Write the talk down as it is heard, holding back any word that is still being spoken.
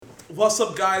What's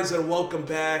up, guys, and welcome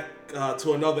back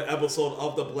to another episode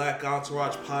of the Black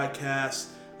Entourage podcast.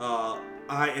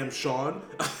 I am Sean.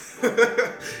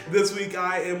 This week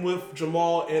I am with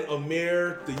Jamal and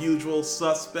Amir, the usual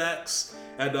suspects.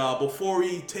 And before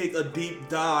we take a deep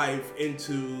dive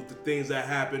into the things that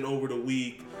happened over the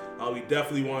week, we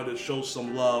definitely wanted to show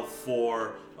some love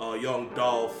for young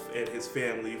Dolph and his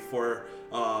family for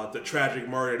the tragic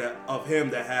murder of him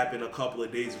that happened a couple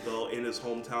of days ago in his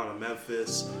hometown of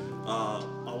Memphis.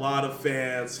 A lot of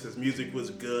fans, his music was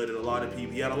good, and a lot of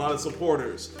people, he had a lot of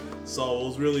supporters. So it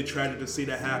was really tragic to see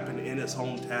that happen in his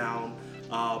hometown.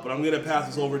 But I'm going to pass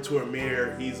this over to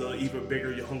Amir. He's an even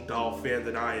bigger Young Dolph fan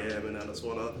than I am, and I just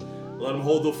want to let him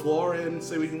hold the floor and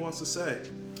say what he wants to say.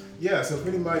 Yeah, so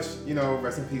pretty much,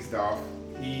 rest in peace, Dolph.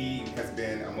 He has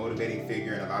been a motivating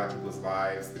figure in a lot of people's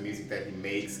lives. The music that he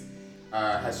makes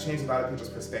has changed a lot of people's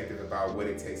perspective about what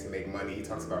it takes to make money. He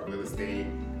talks about real estate.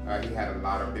 He had a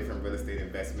lot of different real estate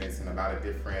investments and a lot of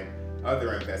different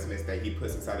other investments that he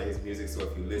puts inside of his music. So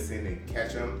if you listen and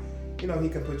catch him, he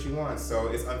can put you on. So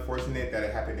it's unfortunate that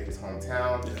it happened in his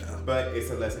hometown, but it's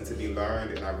a lesson to be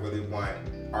learned, and I really want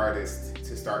artists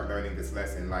to start learning this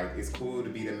lesson. Like, it's cool to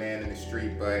be the man in the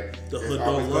street, but there's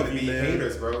always going to be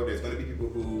haters, bro. There's going to be people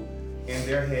who, in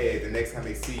their head, the next time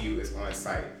they see you is on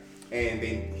site. And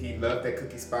he loved that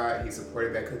cookie spot, he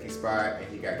supported that cookie spot, and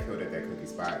he got killed at that cookie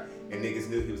spot. And niggas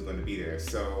knew he was going to be there.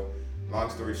 So, long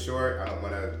story short, I don't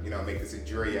want to, make this a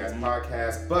jury-ass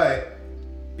podcast, but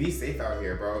be safe out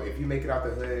here, bro. If you make it out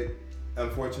the hood,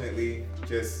 unfortunately,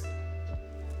 just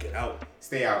get out.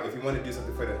 Stay out. If you want to do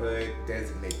something for the hood,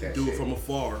 designate that Do shit. it from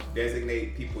afar.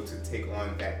 Designate people to take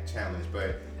on that challenge,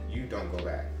 but you don't go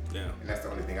back. Yeah. And that's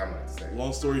the only thing I wanted to say.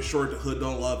 Long story short, the hood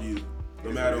don't love you.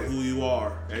 No matter who you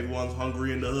are. Everyone's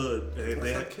hungry in the hood.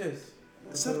 Except Kiss.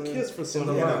 Except Kiss for some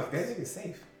reason. reason. That nigga's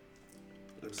safe.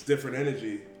 It's different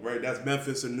energy, right? That's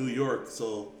Memphis and New York.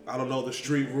 So I don't know the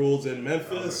street rules in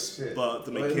Memphis, but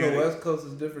the mechanic. West Coast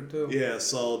is different too. Yeah,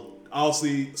 so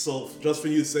obviously, just for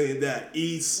you saying that,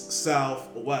 east,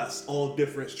 south, west, all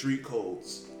different street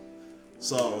codes.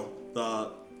 So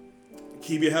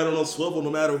keep your head on a swivel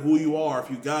no matter who you are. If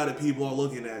you got it, people are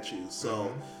looking at you.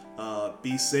 So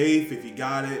be safe. If you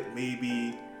got it,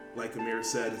 maybe, like Amir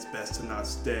said, it's best to not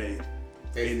stay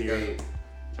in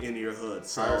your hood.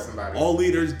 So hire somebody. All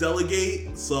leaders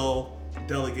delegate, so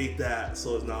delegate that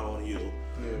so it's not on you.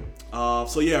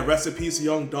 Rest in peace,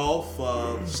 young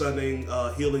Dolph. Sending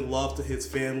healing love to his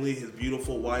family, his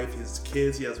beautiful wife, his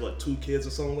kids. He has 2 kids or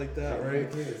something like that,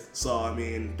 right? Kids. So I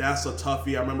mean, that's a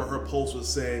toughie. I remember her post was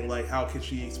saying like, how can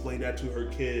she explain that to her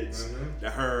kids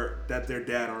that their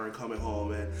dad aren't coming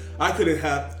home? And I couldn't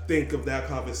think of that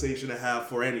conversation to have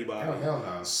for anybody. Oh, hell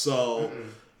no. So,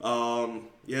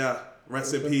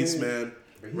 rest in peace, man.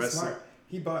 He's smart.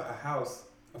 He bought a house,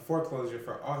 a foreclosure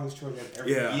for all his children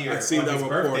every year. I seen that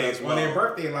report as well. On their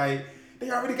birthday, like, they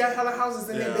already got hella houses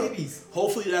and their babies.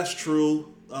 Hopefully that's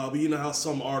true. But you know how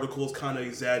some articles kind of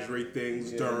exaggerate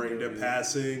things during their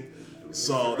passing.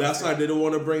 So that's why I didn't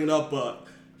want to bring it up, but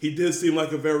he did seem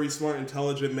like a very smart,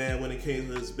 intelligent man when it came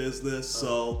to his business.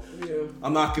 So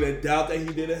I'm not going to doubt that he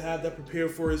didn't have that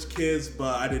prepared for his kids,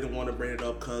 but I didn't want to bring it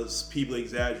up because people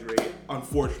exaggerate,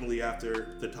 unfortunately,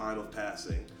 after the time of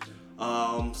passing.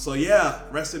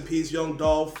 Rest in peace, young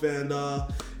Dolph, and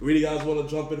really guys want to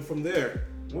jump in from there.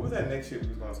 What was that next shit we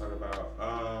was going to talk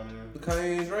about?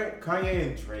 Kanye and Drake? Kanye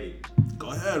and Drake.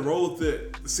 Go ahead, roll with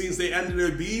it. Since they ended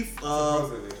their beef,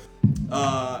 Supposedly.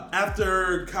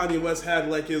 After Kanye West had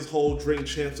like his whole Drink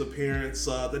Champs appearance,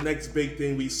 the next big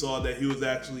thing we saw that he was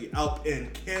actually out in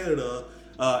Canada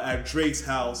at Drake's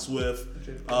house with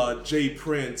Jay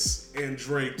Prince and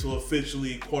Drake to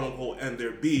officially quote unquote end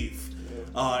their beef.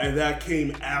 And that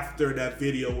came after that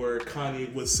video where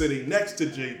Kanye was sitting next to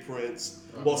Jay Prince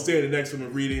while standing next to him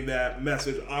and reading that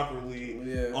message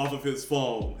awkwardly off of his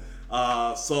phone.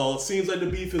 So it seems like the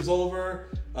beef is over.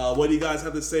 What do you guys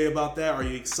have to say about that? Are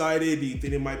you excited? Do you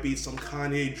think there might be some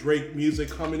Kanye Drake music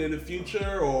coming in the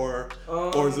future, or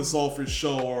is this all for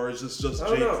show, or is this just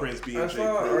Jay Prince being Jay Prince? I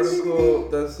saw an article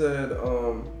that said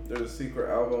there's a secret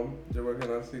album. They're working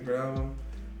on a secret album,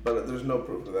 but there's no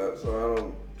proof of that, so I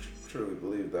don't truly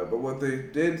believe that. But what they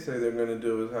did say they're going to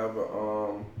do is have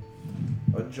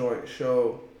a joint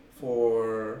show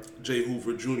for J.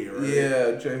 Hoover Jr., right?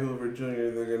 Yeah, J. Hoover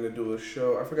Jr. They're going to do a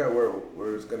show. I forgot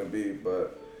where it's going to be,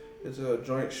 but it's a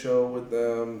joint show with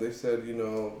them. They said,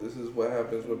 this is what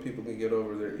happens when people can get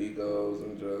over their egos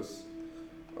and just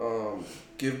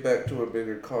give back to a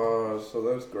bigger cause. So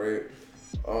that's great.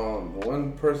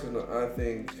 One person I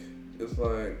think is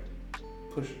like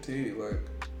Pusha T. Like,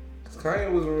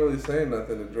 Kanye wasn't really saying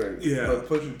nothing to Drake. Yeah. But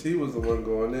Pusha T was the one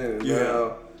going in.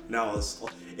 And Now is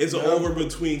it over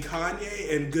between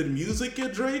Kanye and good music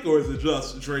and Drake, or is it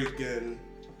just Drake and?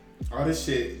 All this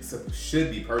shit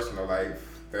should be personal. Like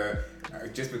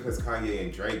just because Kanye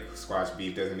and Drake squash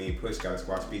beef doesn't mean Push got to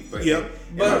squash beef. But in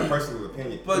my personal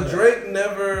opinion, but Drake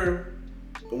never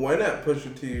went at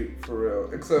Pusha T for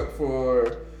real, except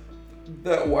for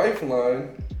that wife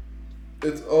line.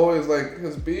 It's always like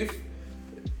his beef,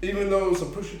 even though it's a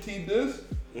Pusha T diss,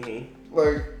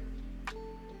 like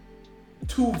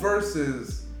 2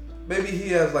 verses. Maybe he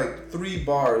has like 3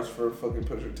 bars for fucking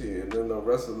Pusha T, and then the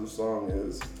rest of the song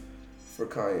is for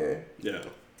Kanye. Yeah.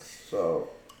 So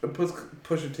it puts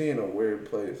Pusha T in a weird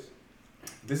place.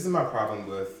 This is my problem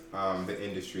with the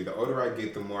industry. The older I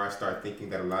get, the more I start thinking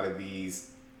that a lot of these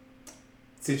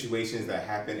situations that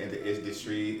happen in the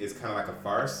industry is kind of like a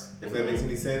farce, if that makes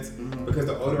any sense. Because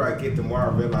the older I get, the more I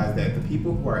realize that the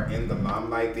people who are in the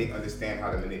limelight, they understand how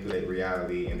to manipulate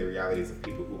reality and the realities of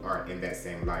people who aren't in that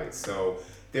same light. So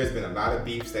there's been a lot of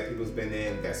beefs that people's been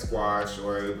in that squash,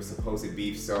 or it was supposed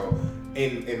beef. So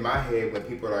in my head, when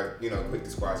people are quick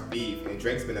to squash beef, and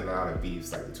Drake's been in a lot of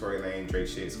beefs like the Tory Lane Drake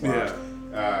shit squash.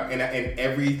 And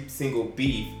every single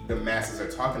beef, the masses are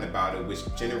talking about it, which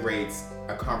generates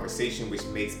a conversation which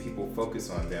makes people focus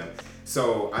on them.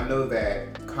 So I know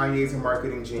that Kanye's a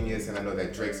marketing genius, and I know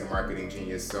that Drake's a marketing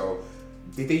genius. So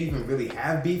did they even really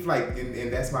have beef? Like,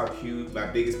 and that's my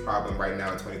biggest problem right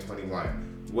now in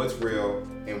 2021. What's real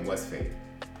and what's fake?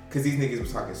 Because these niggas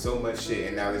was talking so much shit,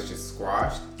 and now it's just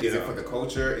squashed. Is it for the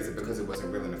culture? Is it because it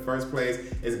wasn't real in the first place?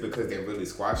 Is it because they really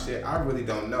squashed it? I really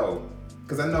don't know.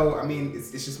 Because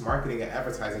it's just marketing and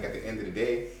advertising at the end of the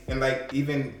day. And like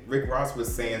even Rick Ross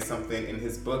was saying something in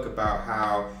his book about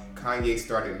how Kanye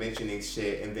started mentioning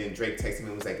shit, and then Drake texted him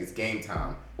and was like, it's game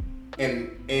time.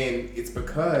 And it's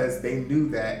because they knew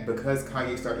that because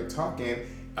Kanye started talking,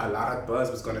 a lot of buzz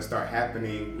was going to start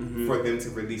happening for them to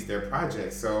release their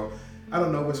project. So I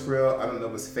don't know what's real, I don't know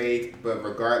what's fake, but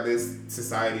regardless,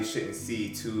 society shouldn't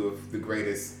see 2 of the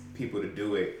greatest people to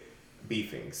do it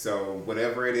beefing. So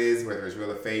whatever it is, whether it's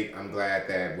real or fake, I'm glad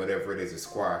that whatever it is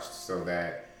squashed so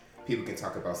that people can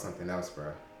talk about something else,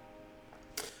 bro.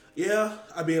 Yeah,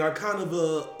 I mean, I kind of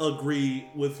agree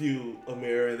with you,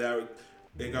 Amir, that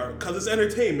because it's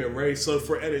entertainment, right? So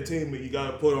for entertainment, you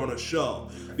gotta put on a show.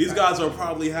 These guys are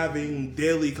probably having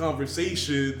daily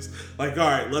conversations, like, all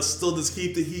right, let's still just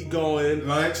keep the heat going.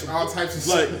 Lunch, all types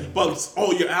of shit. But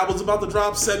your album's about to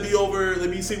drop. Send me over. Let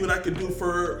me see what I can do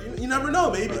for. You never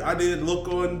know. Maybe I didn't look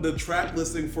on the track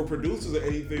listing for producers or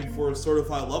anything for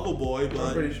Certified Lover Boy, but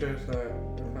I'm pretty sure it's not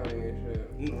Kanye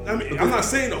shit. I mean, I'm not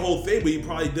saying the whole thing, but he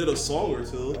probably did a song or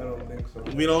 2. I don't think so.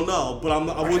 We don't know, but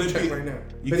I wouldn't check be right now.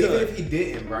 You but could. even if he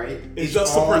didn't, right? It's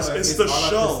just it's the all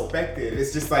show. Perspective.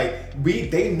 It's just like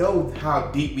they know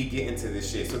how deep we get into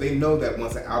this shit, so they know that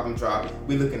once an album drops,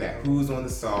 we're looking at who's on the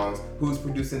songs, who's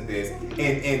producing this,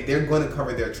 and they're going to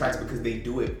cover their tracks because they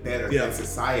do it better than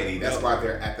society. That's why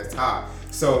they're at the top.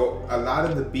 So a lot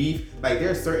of the beef, like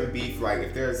there's certain beef, like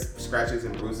if there's scratches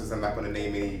and bruises, I'm not going to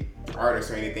name any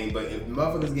artists or anything, but if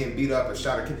motherfuckers getting beat up or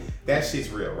shot or killed, that shit's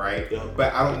real, right? Yeah.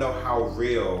 But I don't know how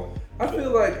real. I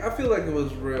feel like it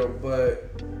was real,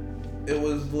 but it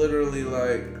was literally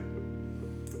like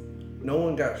no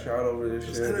one got shot over this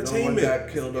shit. No one got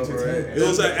killed over it. It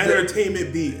was an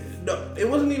entertainment beef. No, it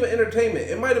wasn't even entertainment.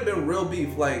 It might have been real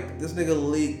beef. Like this nigga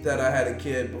leaked that I had a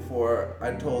kid before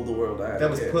I told the world I had a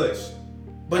kid. That was push.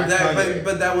 But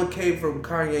that one came from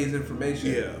Kanye's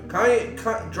information. Yeah.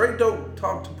 Drake don't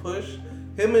talk to Push.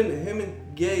 Him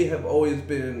and Ye have always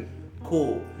been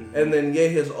cool. And then Ye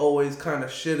has always kind of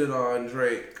shitted on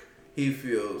Drake. He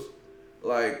feels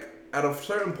like at a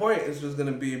certain point it's just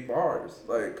gonna be bars.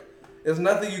 Like it's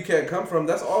nothing you can't come from.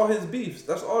 That's all his beefs.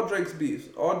 That's all Drake's beefs.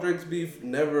 All Drake's beef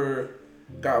never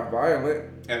got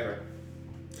violent Ever.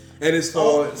 And it's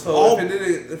so if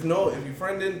your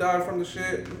friend didn't die from the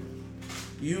shit,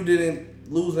 you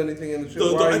didn't lose anything in the shit.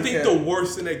 I think the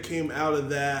worst thing that came out of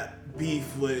that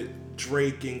beef with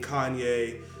Drake and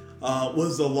Kanye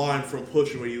was the line from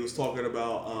Pusha where he was talking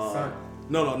about Son.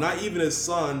 No, not even his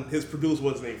son. His producer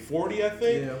was named 40, I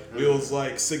think. Yeah. It was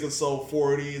like sick and so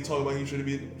 40, talking about he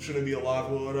shouldn't be alive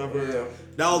or whatever. Yeah.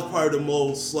 That was probably the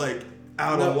most like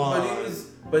out of line.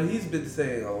 But he's been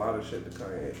saying a lot of shit to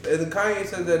Kanye. And Kanye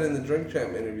said that in the Drink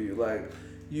Champ interview. Like,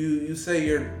 you say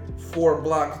you're 4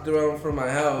 blocks down from my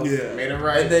house. Yeah. Made it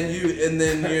right. And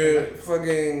then you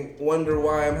fucking wonder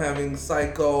why I'm having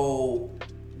psycho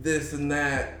this and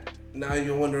that. now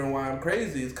you're wondering why I'm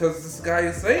crazy. It's because this guy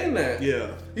is saying that.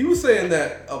 Yeah. He was saying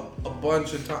that a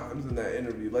bunch of times in that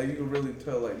interview. Like, you can really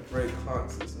tell, like, Drake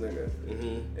haunts this nigga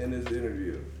in his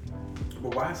interview.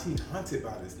 But why is he haunted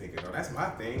by this nigga though? That's my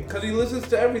thing. Because he listens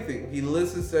to everything. He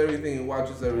listens to everything. He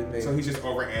watches everything. So he's just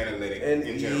over analytic and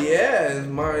in general. yeah, his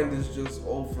mind is just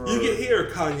over. You can hear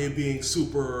Kanye being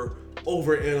super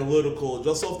over analytical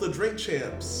just off the Drink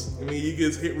Champs. I mean, you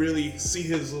can really see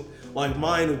his like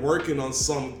mind working on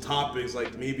some topics.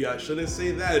 Like, maybe I shouldn't say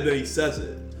that, and then he says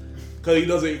it because he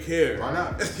doesn't care. Why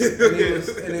not?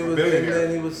 and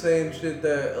then he was saying shit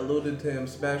that alluded to him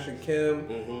smashing Kim.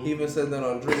 He even said that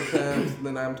on Drink Champs.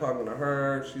 Then I'm talking to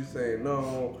her. She's saying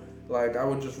no. Like, I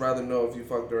would just rather know if you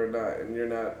fucked her or not, and you're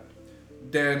not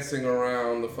dancing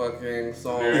around the fucking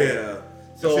song. Yeah.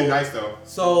 So That's nice though.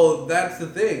 So that's the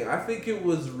thing. I think it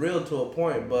was real to a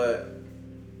point, but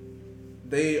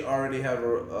they already have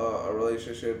a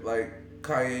relationship. Like,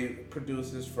 Kanye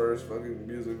produced his first fucking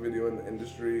music video in the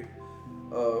industry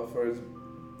for his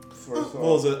song. What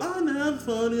was it? I'm not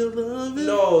funny, love it.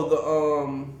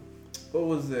 No, what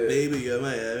was it? Baby, you're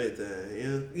my everything.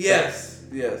 Yeah. Yes.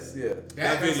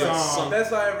 That video sucked.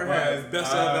 Best I ever had.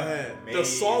 Best I ever had. The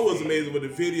song was amazing, but the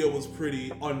video was pretty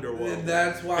underwhelming. And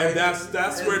that's why. And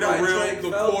that's where the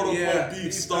quote unquote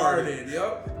beef started.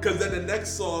 Yep. Because then the next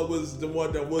song was the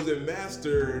one that wasn't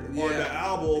mastered on the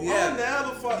album. Yeah.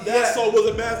 That song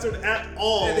wasn't mastered at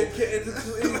all. And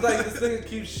it's like this nigga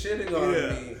keeps shitting on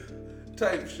me.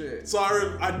 Type shit. So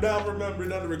I now remember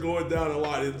that we're going down a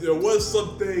lot. There was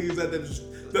some things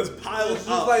that's piled It's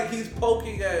up. just like he's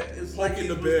poking at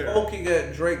poking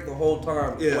at Drake the whole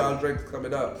time while Drake's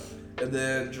coming up. And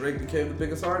then Drake became the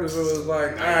biggest artist and was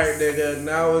like, alright nigga,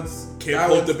 now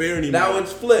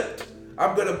it's flipped.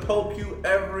 I'm gonna poke you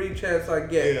every chance I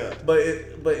get. Yeah. But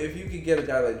if you could get a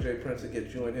guy like Jay Prince to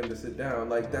get you and him to sit down,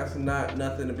 like, that's not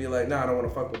nothing to be like, nah, I don't wanna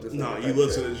fuck with this. No, you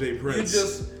listen to Jay Prince.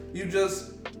 You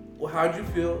just well, how'd you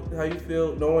feel? How you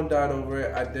feel? No one died over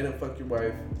it. I didn't fuck your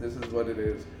wife. This is what it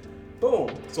is.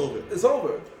 Boom. It's over. It's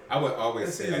over. I would always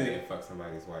It's say easy. I didn't fuck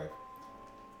somebody's wife.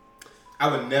 I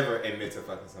would never admit to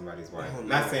fucking somebody's wife. Oh, no.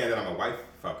 Not saying that I'm a wife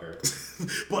fucker.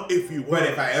 But if you were. But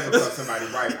if I ever fuck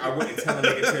somebody's wife, I wouldn't tell a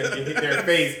nigga to hit their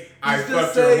face, I He's just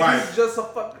fucked your saying wife. he's just a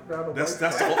fucker.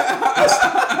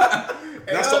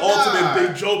 That's the ultimate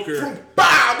big joker.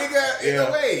 Bow, nigga, in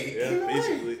the way. Yeah,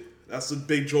 basically. That's a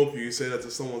big joker. You say that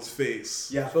to someone's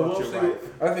face. Yeah, So fuck we'll see. your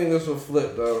wife. I think this will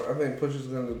flip though. I think Push is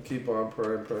gonna keep on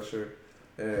applying pressure,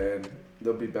 and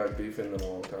they'll be back beefing in a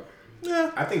long time.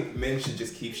 Yeah. I think men should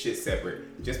just keep shit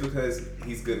separate. Just because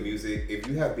he's good music, if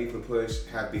you have beef with Push,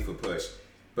 have beef with Push.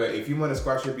 But if you want to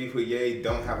squash your beef with Ye,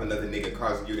 don't have another nigga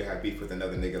causing you to have beef with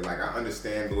another nigga. Like, I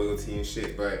understand loyalty and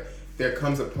shit, but there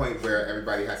comes a point where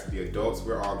everybody has to be adults.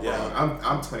 We're all grown. Yeah.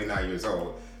 I'm 29 years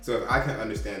old. So if I can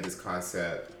understand this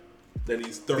concept, Then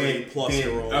he's 30 plus then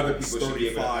year old. other people should be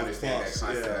able to 35 understand plus, that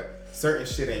concept. Certain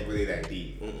shit ain't really that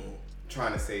deep.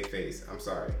 Trying to save face. I'm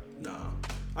sorry. Nah.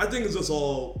 I think it's just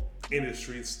all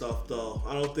industry stuff though.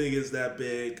 I don't think it's that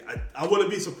big. I wouldn't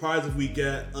be surprised if we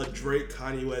get a Drake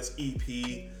Kanye West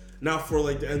EP. Not for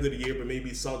like the end of the year, but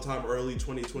maybe sometime early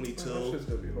 2022. That shit's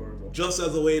gonna be horrible. Just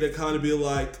as a way to kind of be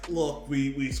like, look,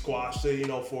 we squashed it, you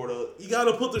know, you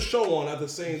gotta put the show on at the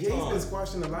same He's time. been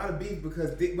squashing a lot of beef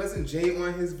because wasn't Jay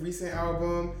on his recent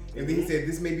album, and then he said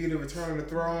this may be the return of the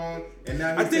throne, and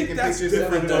now he's I think taking that's pictures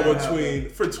different of though that.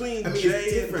 between I mean, Jay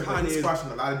it's and different, but he's Kanye. squashing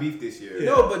a lot of beef this year. Yeah.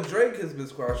 No, but Drake has been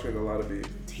squashing a lot of beef.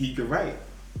 You're right.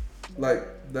 Like,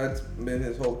 that's been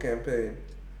his whole campaign.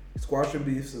 Squashing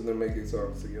beefs and then making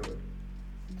songs together.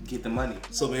 Get the money.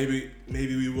 So maybe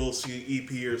we will see an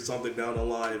EP or something down the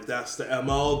line. If that's the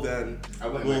MO, then I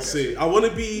wouldn't we'll like that see. shit. I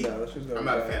wouldn't be. Nah, that shit's gonna I'm be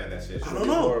not a bad. fan of that shit. I don't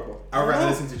know. Horrible. I'd rather I don't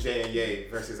listen to Jay and Ye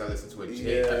versus I listen to a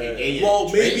Jay. Yeah. I mean, Ye and Well,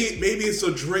 Drake. maybe it's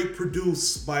a Drake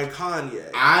produced by Kanye.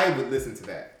 I would listen to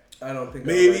that. I don't think I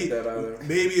Maybe like that either.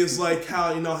 maybe it's like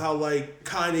how like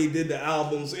Kanye did the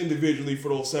albums individually for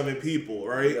those 7 people,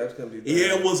 right? That's gonna be bad.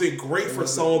 Yeah, it wasn't great for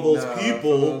some of those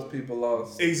people. Some of those people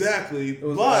lost. Exactly, It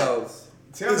was but L's.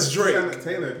 It's Drake.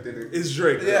 Taylor did it. it's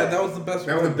Drake. Yeah, that was the best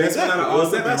That one. was the best one out of It all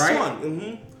was the 7, best right? one.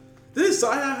 Mm-hmm. Didn't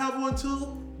Saya have one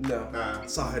too? No. Nah.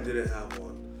 Saha didn't have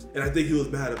one, and I think he was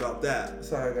mad about that.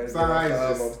 Sorry, gotta get Sorry, off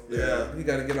the it's album. just- Yeah. You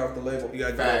gotta get off the label. You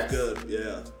gotta get off Facts. good.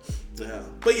 Yeah.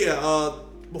 But yeah,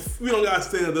 we don't gotta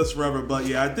stay on this forever. But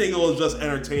yeah, I think it was just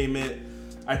entertainment.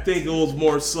 I think it was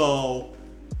more so.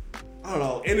 I don't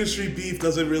know. Industry beef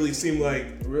doesn't really seem like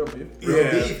Real beef.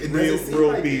 Real beef. It doesn't seem real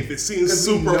like beef. it. It seems 'Cause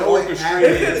we super know it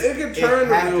orchestrated. It could turn to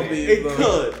real happened. beef. It though.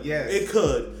 could. Yes. It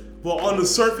could. but on the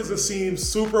surface it seems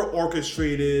super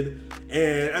orchestrated.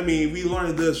 And I mean, we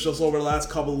learned this just over the last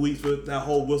couple of weeks with that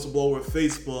whole whistleblower with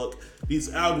Facebook. These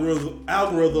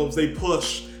algorithms, they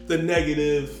push the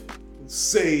negative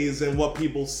says and what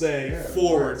people say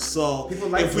forward. So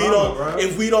like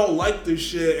if we don't like this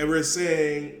shit and we're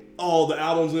saying, oh, the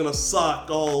album's gonna suck,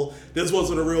 oh, this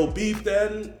wasn't a real beef,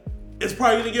 then it's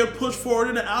probably gonna get pushed forward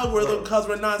in the algorithm because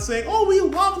we're not saying, oh, we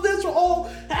love this, we're all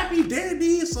happy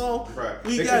dandy. So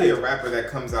we there got could be it. a rapper that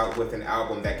comes out with an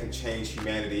album that can change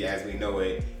humanity as we know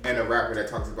it, and a rapper that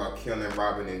talks about killing,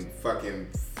 robbing, and fucking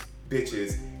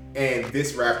bitches. And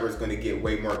this rapper is going to get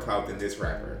way more clout than this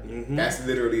rapper. Mm-hmm. That's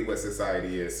literally what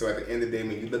society is. So at the end of the day,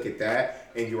 when you look at that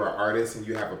and you're an artist and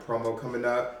you have a promo coming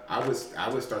up, I would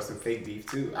start some fake beef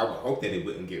too. I would hope that it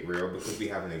wouldn't get real because we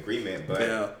have an agreement.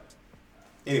 But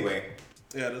anyway.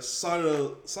 Yeah, the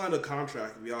sign a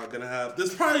contract. We are gonna have.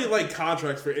 There's probably like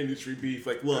contracts for industry beef.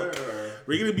 Like, look,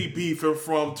 we're gonna be beefing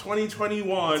from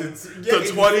 2021 to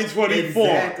 2024.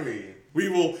 Exactly. We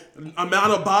will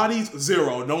amount of bodies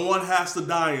 0. No one has to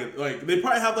die. Like they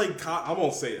probably have like I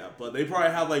won't say that, but they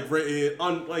probably have like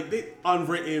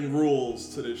unwritten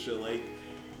rules to this shit. Like,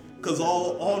 cause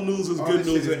all news is good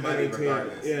news and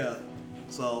entertainment. Yeah.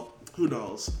 So who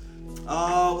knows?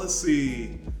 Let's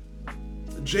see.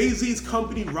 Jay-Z's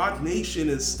company Roc Nation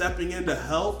is stepping in to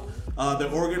help. They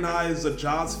organized a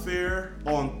jobs fair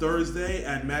on Thursday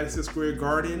at Madison Square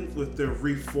Garden with the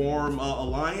Reform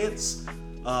Alliance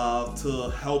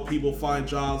to help people find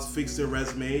jobs, fix their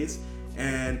resumes,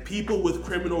 and people with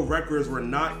criminal records were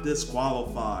not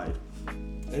disqualified.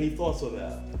 Any thoughts on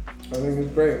that? I think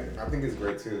it's great. I think it's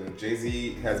great too.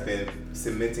 Jay-Z has been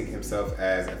cementing himself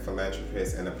as a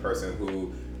philanthropist and a person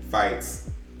who fights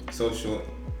social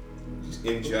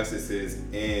injustices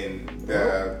in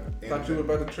the. Thought you were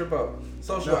about to trip out.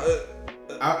 Social.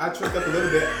 I tripped up a little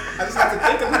bit. I just have to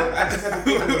think a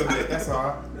little bit. That's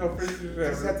all. No, I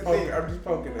just have to think. I'm just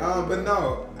poking it. But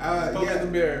no. Poking the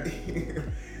mirror.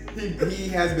 He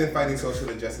has been fighting social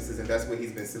injustices, and that's what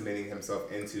he's been submitting himself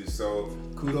into. So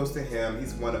kudos to him.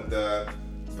 He's one of the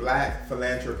black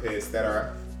philanthropists that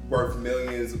are worth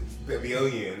billions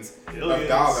of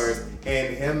dollars,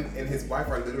 and him and his wife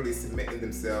are literally submitting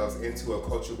themselves into a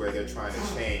culture where they're trying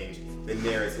to change the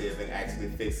narrative and actually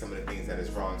fix some of the things that is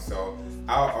wrong. So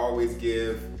I'll always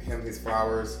give him his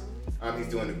flowers. He's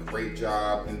doing a great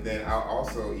job, and then I'll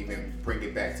also even bring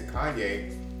it back to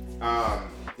Kanye.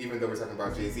 Even though we're talking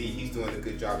about Jay-Z, he's doing a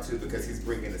good job too because he's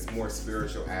bringing this more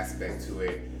spiritual aspect to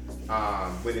it.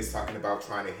 When it's talking about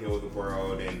trying to heal the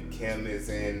world, and Kim is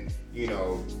in,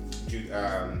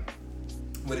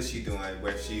 what is she doing?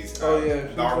 Where she's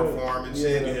law reform and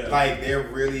shit. Yeah. Like they're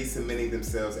really submitting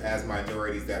themselves as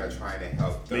minorities that are trying to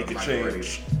help the Make a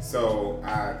minorities. change. So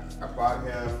I applaud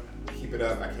him. Keep it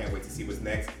up. I can't wait to see what's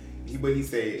next. What he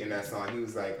said in that song, he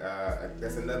was like,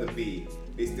 "That's another B.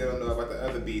 They still don't know about the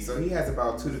other B." So he has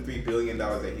about $2 to $3 billion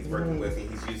that he's working with, and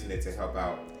he's using it to help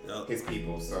out his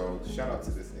people. So shout out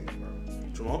to this nigga, bro.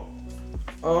 Jamal?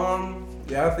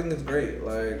 Yeah, I think it's great.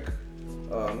 Like,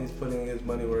 he's putting his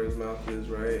money where his mouth is,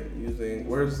 right?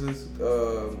 Where's this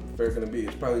fair gonna be?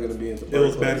 It's probably gonna be in It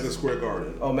was Madison Square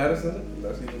Garden. Oh, Madison?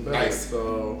 That's even better. Nice.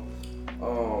 So,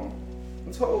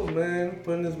 I told man,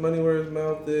 putting his money where his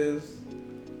mouth is.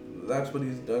 That's what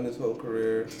he's done his whole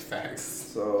career. Facts.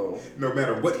 So no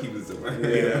matter what he was doing.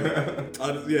 Yeah.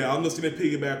 I'm just gonna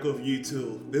piggyback off you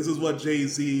too. This is what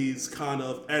Jay-Z's kind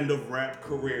of end of rap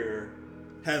career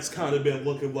has kind of been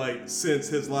looking like since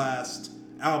his last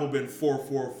album in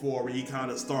 444, where he kind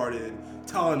of started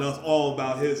telling us all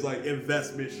about his like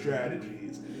investment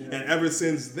strategies. Yeah. And ever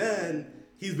since then,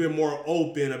 he's been more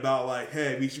open about like,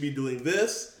 hey, we should be doing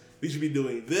this, we should be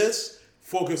doing this.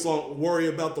 Focus on worry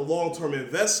about the long-term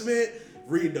investment,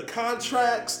 read the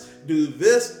contracts, do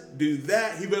this, do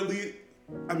that.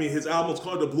 His album's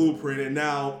called The Blueprint, and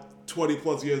now 20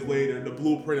 plus years later, The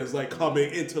Blueprint is like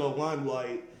coming into the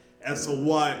limelight as to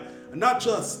what, not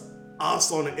just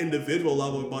us on an individual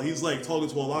level, but he's like talking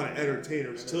to a lot of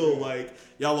entertainers too. Like,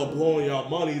 y'all are blowing y'all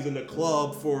monies in the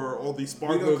club for all these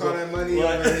sparklers. We don't call that money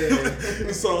over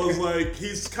here. So it's like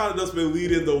he's kind of just been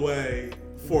leading the way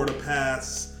for the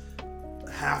past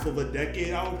half of a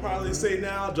decade, I would probably say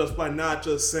now, just by not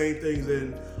just saying things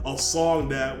in a song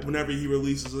that whenever he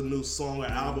releases a new song or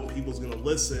album, people's gonna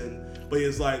listen. But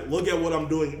he's like, look at what I'm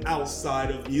doing outside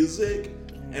of music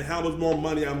and how much more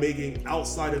money I'm making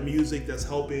outside of music that's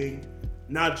helping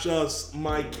not just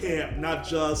my camp, not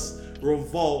just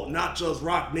Revolt, not just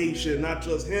Roc Nation, not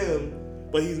just him,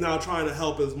 but he's now trying to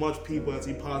help as much people as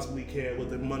he possibly can with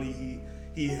the money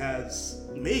he has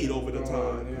made over the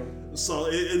time. Yeah. So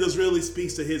it just really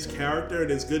speaks to his character,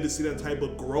 and it's good to see that type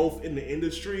of growth in the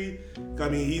industry. I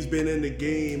mean, he's been in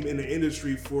the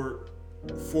industry for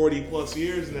 40 plus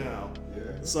years now. Yeah.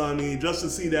 So I mean, just to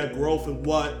see that growth and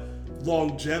what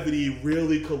longevity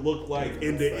really could look like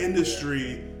in the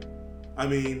industry. I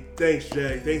mean, thanks,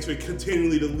 Jay. Thanks for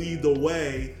continually to lead the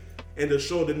way and to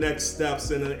show the next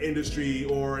steps in an industry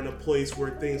or in a place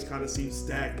where things kind of seem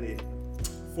stagnant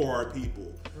for our people.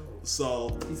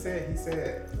 So He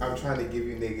said, I'm trying to give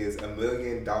you niggas $1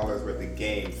 million worth of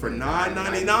game for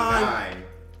 $9.99.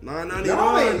 $9.99.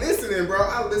 Y'all ain't listening, bro.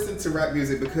 I listen to rap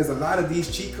music because a lot of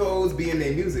these cheat codes be in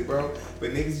their music, bro.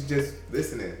 But niggas just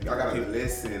listening. Y'all gotta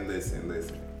listen.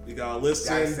 You gotta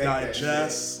listen, Dissect that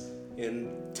digest,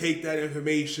 and take that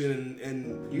information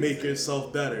and Use make it.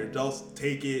 yourself better. Don't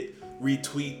take it,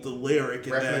 retweet the lyric,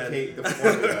 and Replicate then the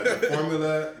formula. The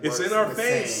formula It's works in our the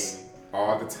face. same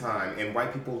all the time. And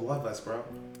white people love us, bro.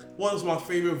 One of my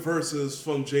favorite verses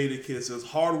from Jadakiss is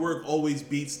 "Hard work always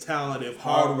beats talent if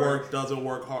hard work doesn't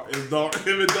work hard. If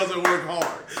it doesn't work hard."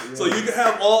 Yeah. So you can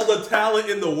have all the talent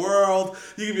in the world.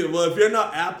 You can be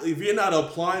if you're not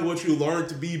applying what you learned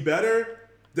to be better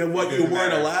than what you were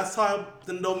the last time,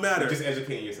 then don't matter. You're just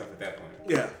educating yourself at that point.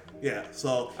 Yeah.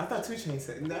 So I thought 2 Chainz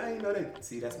said, "No, I didn't know that."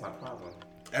 See, that's my problem.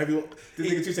 everyone,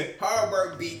 This nigga 2 Chainz, hard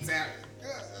work beats talent.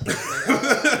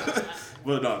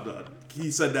 but no, he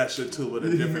said that shit too, but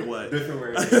in a different way. Different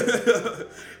way.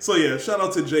 So yeah, shout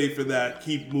out to Jay for that.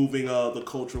 Keep moving the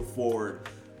culture forward.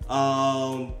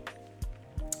 Man,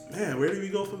 where do we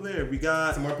go from there? We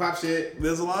got Some more pop shit.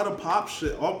 There's a lot of pop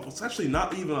shit. Oh, it's actually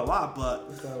not even a lot, but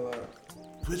It's not a lot.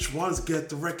 which ones get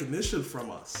the recognition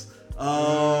from us?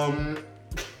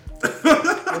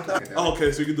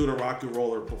 Okay, so you can do the rock and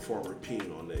roller performer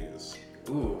peeing on niggas.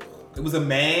 Ooh. It was a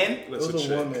man? That's It a was a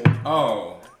chick. woman.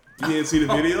 Oh. You didn't see the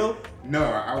video? No,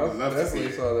 I would love to see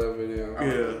Definitely it. saw that video.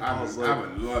 Yeah, I would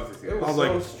love to see It it. was I was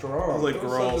like- so strong. I was like, it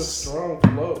gross. was such a strong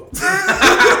flow.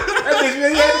 That bitch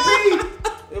really had to pee.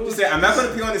 It He was. said, I'm not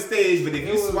gonna pee on the stage, but if you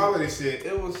It was- swallow this shit.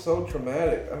 It was so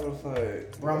traumatic. I was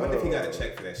like, Bro, I wonder if he got a oh.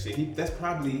 check for that shit. That's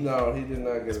probably. No, he did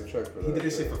not get a check for that. He did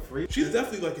this shit for free. She's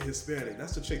definitely like a Hispanic.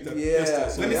 That's the chick that Yeah. pissed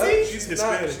us. Let me yeah. see. She's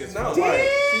Hispanic. She's as not fuck. white.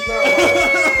 She's not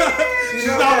white. She's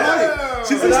not white.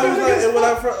 She's And I was Hispanic.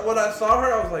 like, and when I saw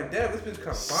her, I was like, damn, this bitch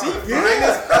kind of fine. Yeah,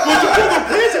 but you put the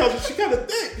pants on, she kind of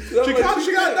thick. Yeah,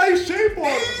 She got a nice shape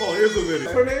on. Oh, here's the What's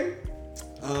video. her name?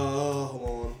 Hold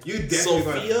on. You definitely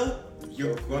Sophia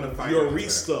You're gonna find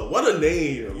Eurista. What a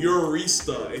name.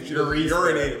 Eurista. And she Eurista.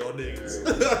 urinated on niggas.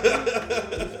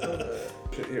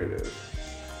 Shit, here it is.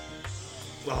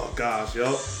 Oh, gosh,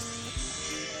 yup.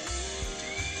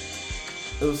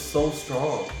 It was so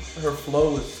strong. Her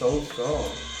flow was so strong.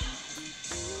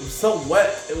 It was so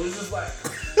wet. It was just like.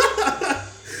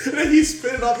 And then he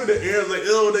spit it up in the air like,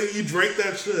 ew, nigga, you drank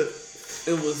that shit.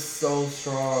 It was so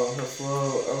strong. Her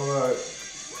flow. I'm like.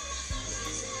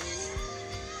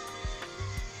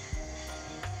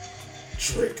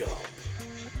 Drink up.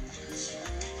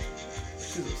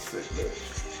 She's a sick bitch.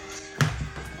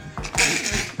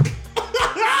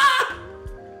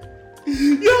 Yo!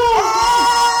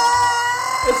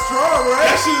 It's strong, right?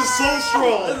 That shit is so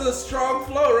strong. It's a strong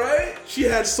flow, right? She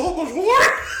had so much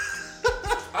water.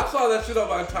 I saw that shit on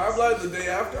my timeline the day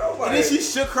after. I was like, And then she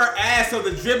shook her ass so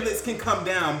the driblets can come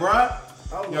down, bruh.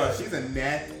 I was Yo, like, she's a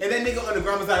gnat. And that nigga on the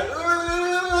ground was like, I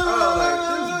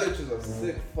was like, this bitch is a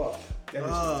sick fuck. That bitch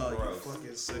Oh, was you gross.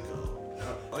 fucking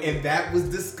sicko. And that was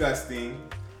disgusting.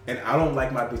 And I don't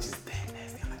like my bitches that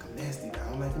nasty. I like them nasty, but I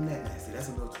don't like them that nasty. That's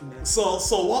a little too nasty. So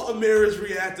while Amir is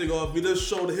reacting off, we just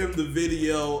showed him the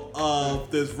video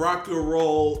of this rock and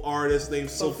roll artist named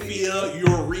Sophia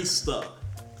Eurista,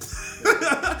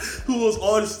 who was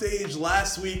on stage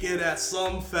last weekend at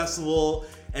some festival,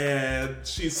 and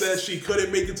she said she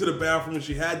couldn't make it to the bathroom and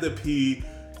she had to pee,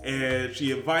 and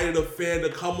she invited a fan to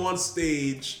come on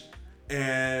stage,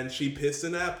 and she pissed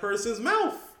in that person's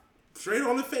mouth. Straight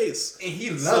on the face. And he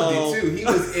loved it too. He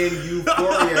was in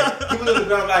euphoria. He was on the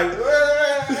ground like,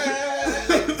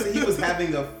 so he was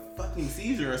having a fucking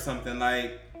seizure or something.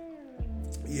 Like,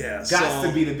 Yeah, got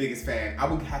to be the biggest fan. I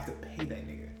would have to pay that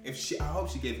nigga. I hope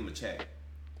she gave him a check.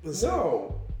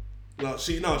 No. No,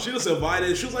 she just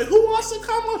invited. She was like, "Who wants to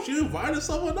come up?" She invited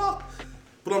someone up,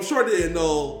 but I'm sure they didn't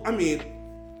know. I mean,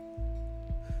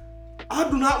 I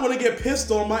do not want to get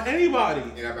pissed on by anybody.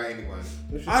 And not by anyone.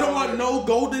 I don't want no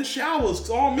golden showers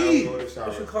on me. Go to We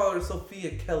shower. should call her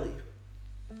Sophia Kelly.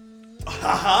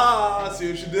 Haha, I see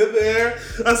what you did there.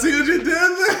 I see what you did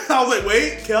there. I was like,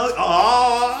 wait, Kelly.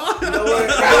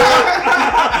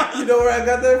 You know where I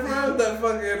got that from? That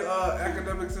fucking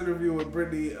academics interview with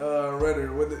Brittany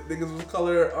Renner, when the niggas was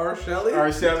calling her R. Shelley.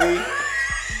 R. Shelley.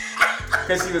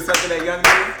 Because she was sucking that young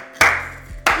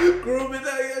nigga. Grooming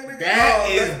that young nigga. That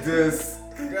is this.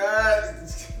 God,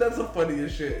 that's the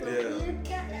funniest shit.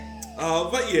 Yeah.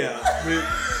 But yeah.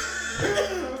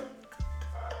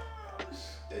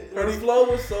 Her flow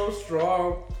was so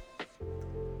strong.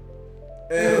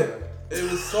 And it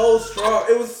was so strong.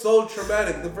 It was so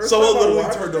traumatic. The first time Someone I literally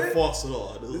watched turned the it, faucet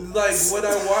on. like when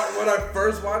I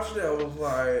first watched it, I was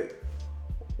like,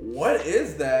 "What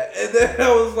is that?" And then I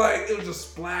was like, it was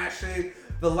just splashing.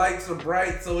 The lights are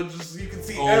bright, so it just you can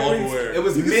see everywhere. It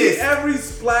was you can see every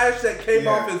splash that came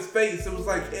off his face. It was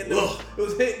like hitting him, it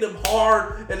was hitting him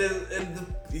hard, and the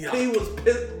pee was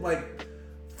like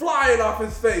flying off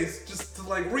his face, just to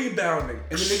like rebounding.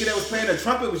 And the nigga that was playing the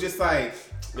trumpet was just like,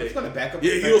 I'm just gonna back up.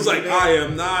 Yeah, he was like, I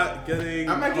am not getting.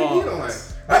 I'm not getting hit on.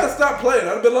 I had to stop playing.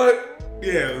 I'd have been like,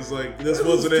 yeah, it was like this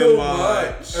wasn't in my.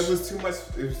 It was too much.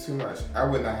 It was too much. I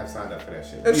would not have signed up for that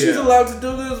shit. If she's allowed to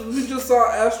do this, we just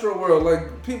saw Astro World.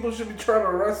 Like people should be trying to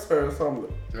arrest her or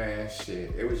something. Man,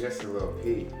 shit. It was just a little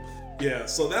pee. Yeah,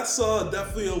 so that's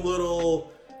definitely a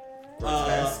little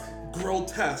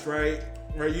grotesque, right?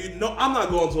 Right? You know, I'm not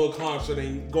going to a concert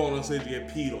and going on stage to get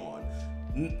peed on.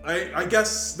 I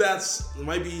guess that's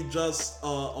might be just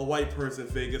a white person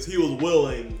thing, because he was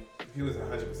willing. He was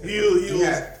 100%. He was,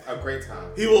 had a great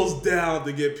time. He was down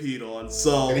to get peed on.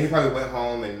 So and he probably went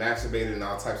home and masturbated and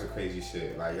all types of crazy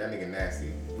shit. Like that nigga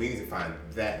nasty. We need to find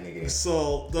that nigga.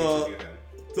 So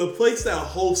the place that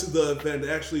hosted the event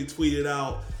actually tweeted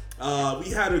out, we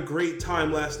had a great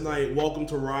time last night. Welcome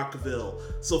to Rockville.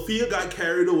 Sophia got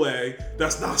carried away.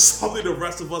 That's not something the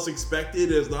rest of us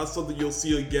expected. It's not something you'll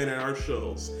see again at our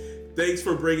shows. Thanks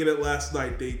for bringing it last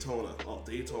night, Daytona. Oh,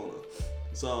 Daytona.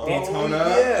 So Daytona.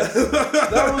 Yes.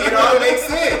 That was it all makes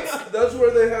sense. That's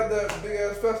where they had that big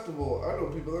ass festival. I know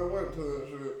people that went to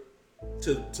that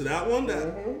shit. To that one?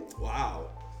 Wow.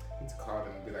 Let's call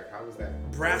them and be like, how was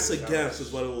that? Brass Against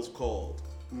is what it was called.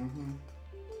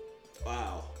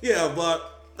 Wow. Yeah,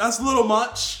 but that's a little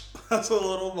much. That's a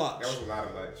little much. That was a lot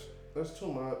of much. That's too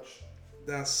much.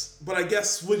 But I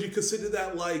guess, would you consider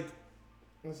that like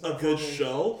a good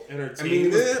show?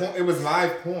 Entertainment? I mean, it was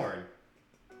live porn.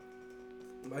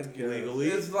 I guess. Legally.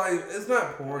 It's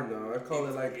not porn though. I call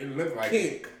it like it looked like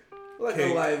kink. Like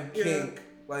kink. A live kink.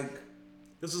 Like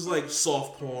this is like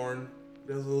soft porn.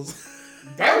 That was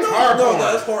hard porn. No,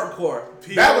 that's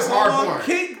hardcore. That was hard porn.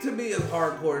 Kink to me is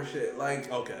hardcore shit. Like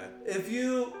if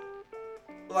you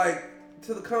like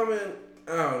to the comment,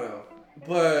 I don't know,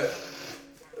 but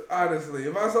honestly,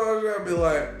 if I saw it, I'd be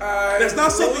like, that's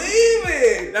not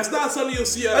something you'll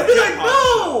see at I'd be like,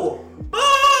 boo,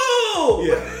 boo.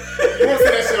 Yeah. You want to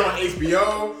see that shit on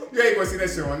HBO? You ain't going to see that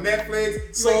shit on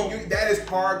Netflix. So that is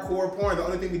hardcore porn. The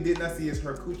only thing we did not see is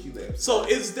her coochie lips. So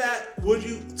is that,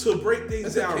 to break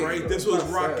things down, right? This was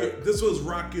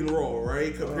rock and roll,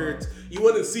 right? Compared to, you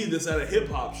wouldn't see this at a hip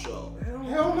hop show.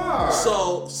 Hell no.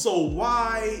 So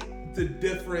why the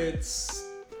difference?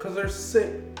 Because they're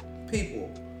sick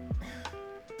people.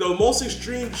 The most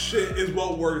extreme shit is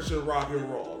what works in rock and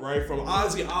roll, right? From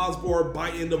Ozzy Osbourne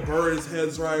biting the birds'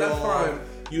 heads right off. Fine.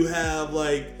 You have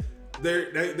like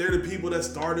they're the people that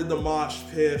started the mosh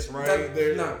pits, right?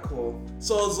 They're not cool.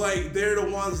 So it's like they're the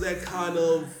ones that kind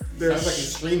of sounds like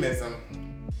extremism.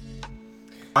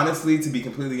 Honestly, to be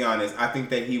completely honest, I think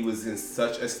that he was in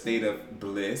such a state of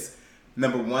bliss.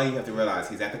 Number one, you have to realize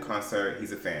he's at the concert,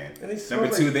 he's a fan. Number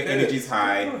two, the energy's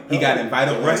high. He got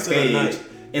invited on stage.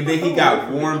 And then he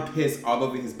got warm piss all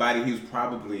over his body. He was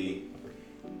probably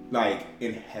like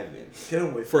in heaven. Get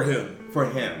away for him.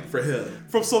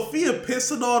 From Sophia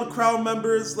pissing on crowd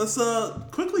members, let's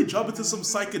quickly jump into some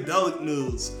psychedelic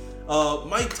news.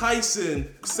 Mike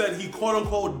Tyson said he quote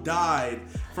unquote died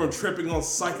from tripping on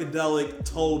psychedelic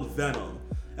toad venom.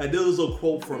 And this was a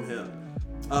quote from him.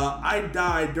 I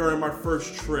died during my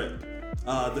first trip.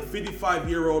 The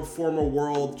 55-year-old former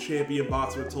world champion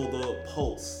boxer told the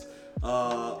Post.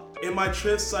 In my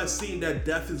trips, I've seen that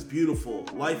death is beautiful.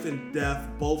 Life and death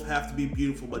both have to be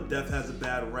beautiful, but death has a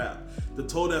bad rap. The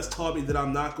toad has taught me that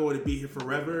I'm not going to be here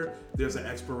forever. There's an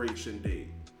expiration date.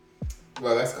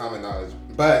 Well, that's common knowledge,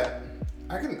 but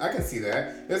I can see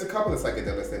that. There's a couple of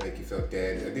psychedelics that make you feel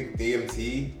dead. I think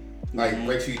DMT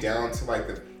breaks you down to like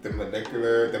the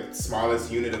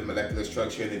smallest unit of molecular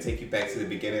structure, and then take you back to the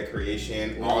beginning of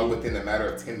creation, all within a matter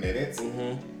of 10 minutes.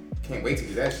 Can't wait to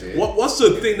do that shit. What's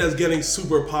the thing that's getting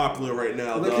super popular right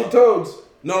now? Licking toads.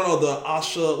 No, the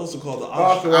Asha. What's it called? The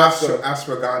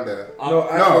Ashwagandha. No,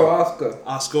 ayahuasca.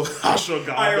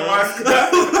 Ashwagandha. Ayahuasca.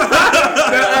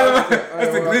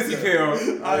 That's the glizzy pill.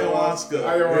 Ayahuasca.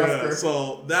 Ayahuasca. Yeah.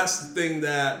 So that's the thing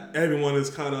that everyone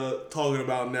is kind of talking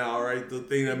about now, right? The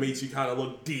thing that makes you kind of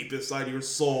look deep inside your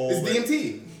soul. It's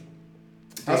DMT.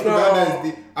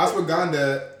 No.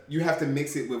 Ashwagandha. You have to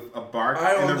mix it with a bark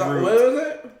and a root. What was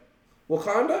it?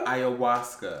 Wakanda?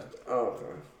 Ayahuasca. Oh,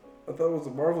 okay. I thought it was a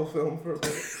Marvel film for a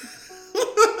minute.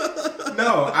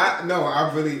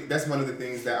 I really, that's one of the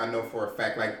things that I know for a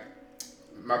fact. Like,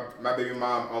 my baby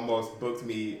mom almost booked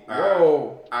me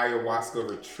ayahuasca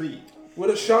retreat. With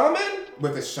a shaman?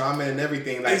 With a shaman and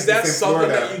everything. Like, is that something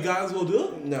Florida. that you guys will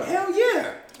do? No. Hell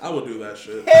yeah. I would do that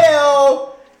shit.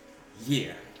 Hell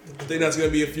yeah. I think that's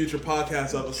gonna be a future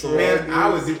podcast episode. Man, I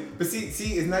was, but see,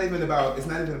 it's not even about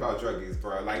drug use,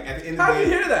 bro. Like at the end of the day, How do you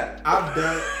hear that? I've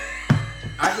done.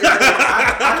 I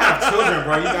have children,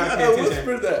 bro. You gotta pay attention.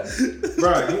 whispered that.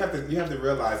 Bro, you have to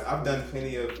realize I've done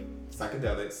plenty of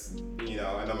psychedelics. You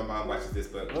know, I know my mom watches this,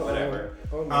 but whatever.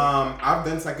 Oh, no. I've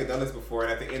done psychedelics before,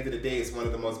 and at the end of the day, it's one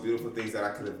of the most beautiful things that I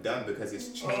could have done because it's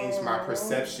changed my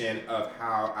perception of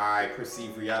how I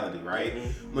perceive reality. Right?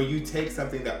 Mm-hmm. When you take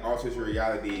something that alters your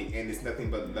reality, and it's nothing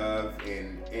but love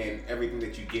and everything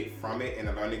that you get from it, and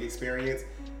a learning experience.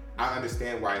 I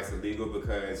understand why it's illegal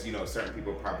because, you know, certain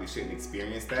people probably shouldn't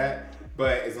experience that.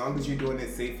 But as long as you're doing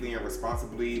it safely and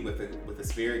responsibly with a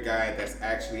spirit guide that's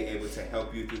actually able to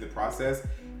help you through the process,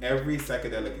 every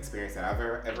psychedelic experience that I've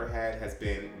ever had has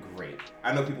been great.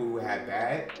 I know people who had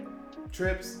bad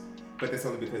trips, but that's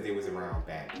only because they was around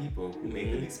bad people who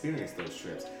made them experience those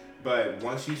trips. But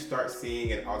once you start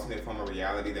seeing an alternate form of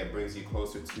reality that brings you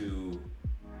closer to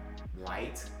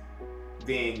light,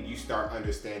 then you start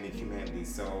understanding humanity.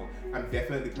 So I'm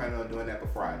definitely planning on doing that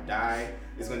before I die.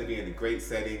 It's going to be in a great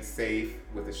setting, safe,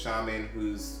 with a shaman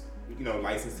who's, you know,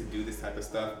 licensed to do this type of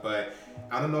stuff. But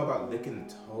I don't know about licking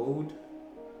the toad.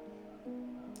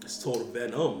 It's total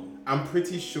venom. I'm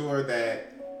pretty sure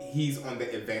that he's on the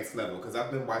advanced level because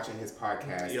I've been watching his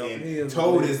podcast, and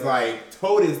Toad is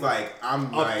like I'm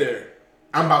up like there.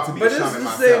 I'm about to be a shaman myself.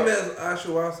 But it's the same as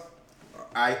ayahuasca.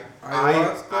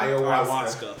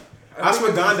 Ayahuasca.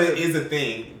 Ashwagandha is a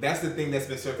thing. That's the thing that's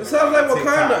been circulating. It sounds like on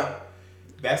TikTok. Wakanda.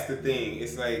 That's the thing.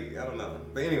 It's like, I don't know.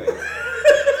 But anyway,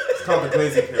 it's called the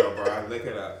glizzy pill, bro. Look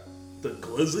it up. The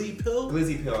glizzy pill?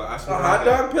 Glizzy pill. A hot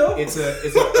dog pill? It's an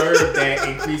herb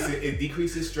that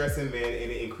decreases stress in men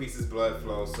and it increases blood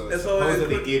flow. So it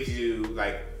supposedly gives you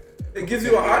like. It gives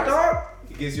you a hot dog?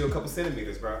 It gives you a couple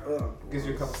centimeters, bro. It gives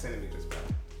you a couple centimeters, bro.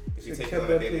 If you take it on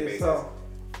a daily basis.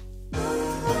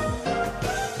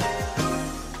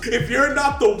 If you're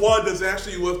not the one that's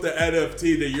actually with the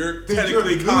NFT, then you're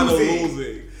technically kind of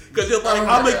losing. Because you're like,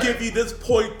 I'm going to give you this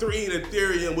 0.3 in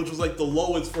Ethereum, which was like the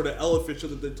lowest for the elephant shit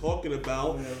that they're talking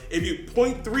about. Yeah. If you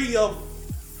 0.3 of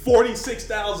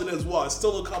 46,000 is what?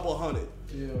 Still a couple hundred.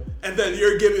 Yeah. And then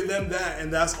you're giving them that,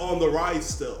 and that's on the rise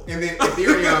still. And then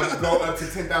Ethereum go up to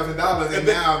 $10,000, and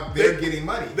now they're getting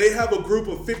money. They have a group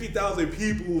of 50,000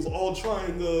 people who's all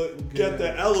trying to get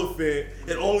the elephant,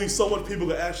 and only so much people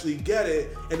can actually get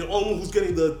it. And the only one who's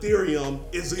getting the Ethereum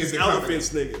is these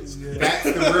elephants niggas. Yeah. That's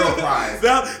the real prize.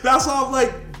 That's why I'm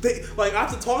like.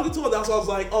 After talking to her, that's why I was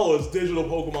like, oh, it's digital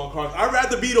Pokemon cards. I'd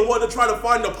rather be the one to try to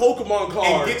find the Pokemon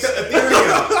cards. And get the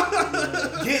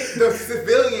Ethereum. Get the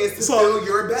civilians to fill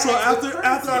your bag. So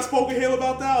after I spoke to him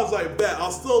about that, I was like, bet,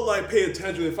 I'll still like pay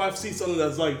attention if I see something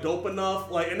that's like dope enough.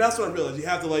 Like, and that's what I realized. You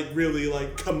have to like really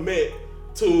like commit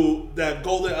to that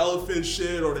golden elephant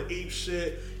shit or the ape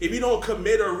shit. If you don't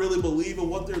commit or really believe in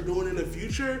what they're doing in the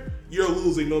future, you're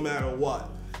losing no matter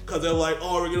what. Because they're like,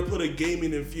 oh, we're going to put a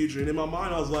gaming in the future. And in my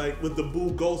mind, I was like, with the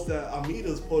Boo Ghost that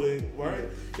Amita's putting, right?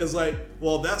 It's like,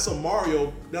 well, that's a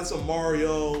Mario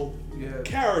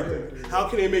character. How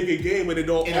can they make a game when they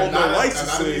don't own the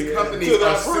licensing? A lot of these companies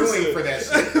are suing for that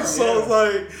shit. So it's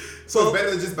like... So it's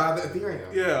better to just buy the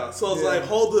Ethereum. Yeah, so it's like,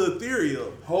 hold the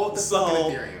Ethereum. Hold the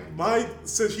fucking Ethereum.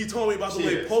 Since he told me about the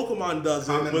way Pokemon does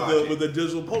it with the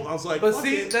digital Pokemon, I was like, but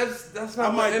see, that's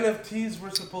not what NFTs were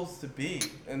supposed to be,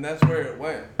 and that's where it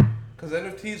went. Because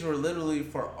NFTs were literally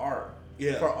for art,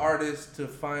 for artists to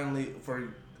finally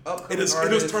upcoming artists. It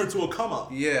was turned to a come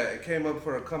up. Yeah, it came up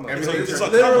for a come up. It's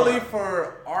literally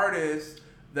for artists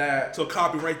that to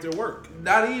copyright their work.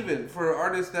 Not even for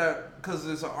artists that, because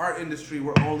it's an art industry,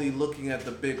 we're only looking at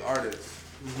the big artists.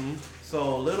 Mm-hmm.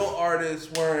 So little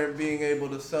artists weren't being able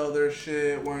to sell their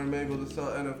shit, weren't able to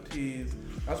sell NFTs.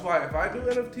 That's why if I do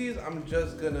NFTs, I'm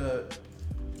just gonna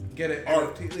get an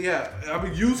NFT. Yeah, I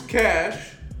would use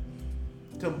cash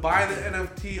to buy the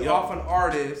NFT off an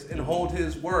artist and hold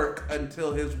his work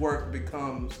until his work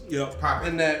becomes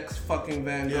the next fucking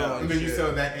Van Gogh. And then you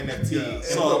sell that NFT and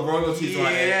So, put royalties on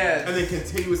it, and then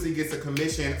continuously gets a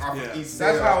commission off of each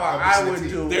sale. That's how I would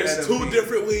do it. There's two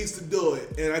different ways to do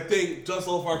it, and I think just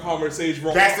off our conversation,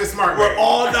 that's the smart way. We're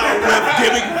all down with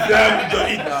giving them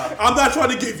the. I'm not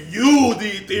trying to give you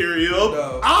the Ethereum.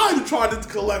 No. I'm trying to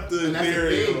collect the And that's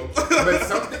Ethereum. the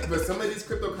thing. But some of these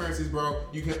cryptocurrencies, bro,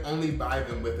 you can only buy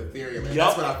them with Ethereum. And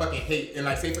that's what I fucking hate. And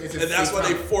like, say for instance, and that's why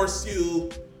they force you.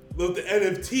 With the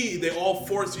NFT, they all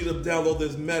force you to download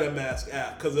this MetaMask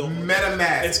app because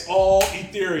MetaMask. It's all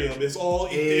Ethereum. It's all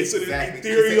it's an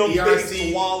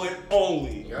Ethereum-based wallet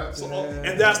only. Yep. So,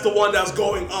 and that's the one that's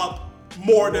going up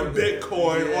more than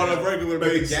Bitcoin on a regular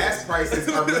basis. The gas prices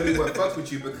are really what fucks with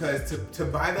you because to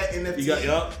buy that NFT,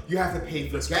 you have to pay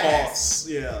for gas. Costs.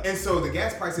 Yeah. And so the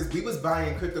gas prices, we was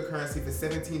buying cryptocurrency for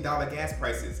 $17 gas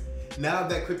prices. Now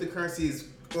that cryptocurrency is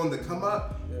on the come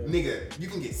up, nigga, you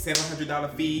can get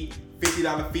 $700 fee,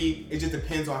 $50 fee. It just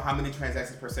depends on how many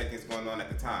transactions per second is going on at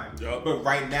the time. Yep. But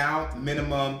right now,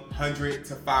 minimum $100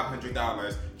 to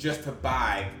 $500 just to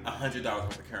buy $100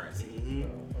 worth of currency.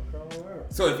 Mm-hmm.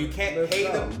 So if you can't pay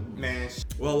them, man.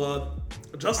 Well,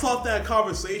 just off that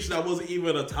conversation, that wasn't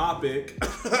even a topic.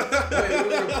 Wait, you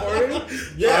were recording?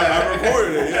 Yeah, I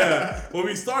recorded it. Yeah. When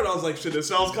we started, I was like, "Shit, this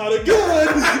sounds kind of good."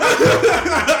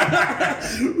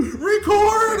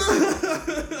 Record.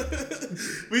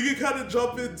 We can kind of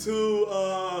jump into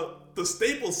the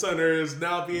Staples Center is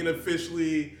now being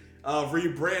officially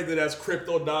rebranded as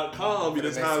Crypto.com. We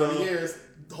just had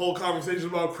the whole conversation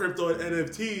about crypto and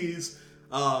NFTs.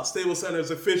 Staples Center is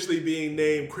officially being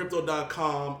named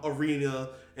Crypto.com Arena,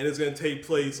 and it's going to take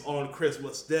place on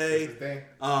Christmas Day.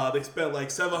 They spent like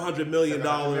 $700 million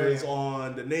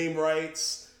on the name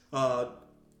rights.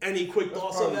 Any quick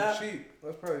thoughts on that?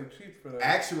 That's probably cheap for them.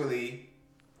 Actually,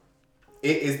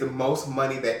 it is the most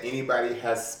money that anybody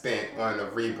has spent on a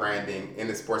rebranding in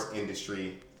the sports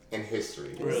industry in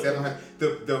history. Really? 700.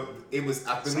 It was,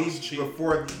 I believe,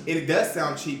 before. It does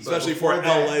sound cheap, especially for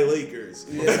LA Lakers.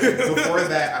 Yeah. Before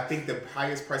that, I think the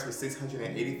highest price was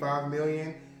 $685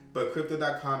 million. But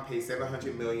Crypto.com paid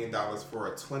 $700 million for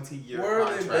a 20-year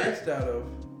contract. Where are they based out of?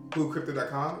 Who,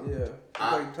 Crypto.com? Yeah.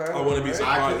 I wouldn't be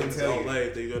surprised if LA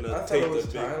if they're gonna take this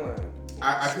big. Thailand.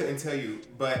 I couldn't tell you,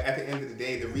 but at the end of the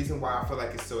day, the reason why I feel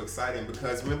like it's so exciting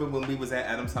because remember when we was at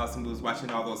Adam's house and we was watching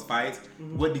all those fights,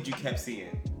 what did you kept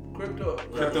seeing?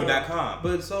 Crypto.com.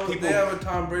 But so they have a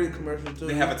Tom Brady commercial too.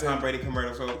 They have a Tom Brady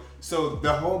commercial. So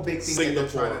the whole big thing that they're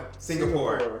trying to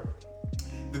Singapore.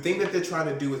 The thing that they're trying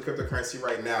to do with cryptocurrency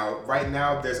right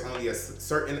now, there's only a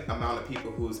certain amount of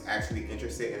people who's actually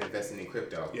interested in investing in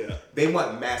crypto. Yeah. They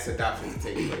want mass adoption to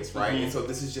take place, right? And so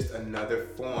this is just another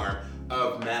form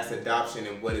of mass adoption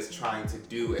and what it's trying to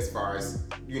do as far as,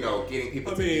 getting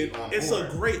people to be on it's board. a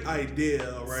great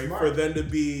idea, right? Smart. For them to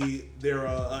be, they're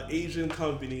an Asian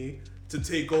company to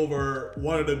take over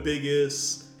one of the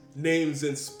biggest names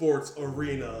in sports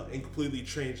arena and completely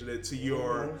changing it to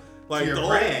your... Like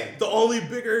the only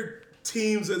bigger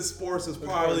teams in sports is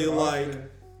probably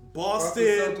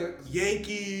Boston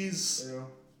Yankees. Yeah.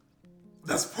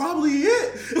 That's probably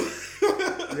it.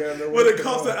 When it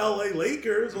comes to LA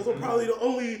Lakers, those are probably the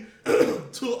only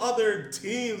two other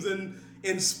teams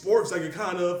in sports that can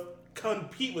kind of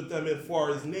compete with them as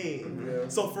far as name. Yeah.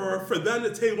 So for them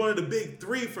to take one of the big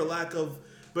three, for lack of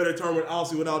better term,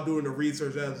 obviously without doing the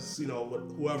research as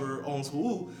whoever owns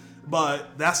who.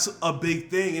 But that's a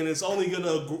big thing, and it's only going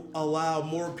to allow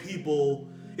more people.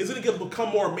 It's going to become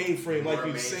more mainstream, like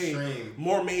you're saying,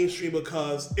 more mainstream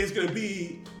because it's going to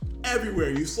be everywhere.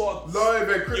 You saw live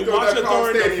at Crypto.com you watch it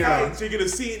during Stadium. the fights. You're going to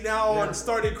see it now on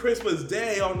starting Christmas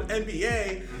Day on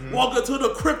NBA. Welcome to the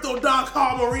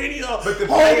Crypto.com Arena, but the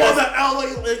home of the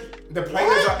LA. The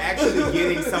players are actually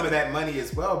getting some of that money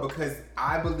as well because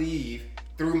I believe.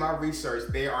 Through my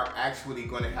research, they are actually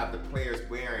going to have the players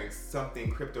wearing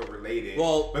something crypto related.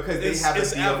 Well, because they have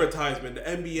it's advertisement. The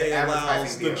NBA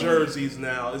allows the jerseys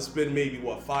now. It's been maybe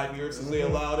 5 years since they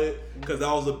allowed it because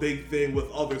that was a big thing with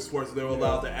other sports. They were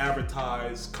allowed to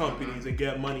advertise companies and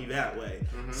get money that way.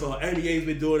 So NBA's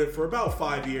been doing it for about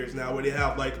 5 years now, where they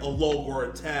have like a logo or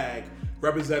a tag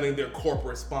representing their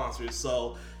corporate sponsors.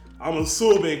 So I'm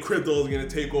assuming crypto is going to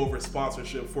take over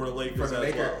sponsorship for the Lakers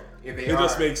as well. If they it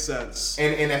just makes sense.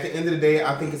 And at the end of the day,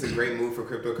 I think it's a great move for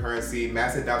cryptocurrency.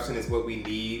 Mass adoption is what we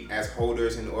need as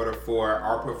holders in order for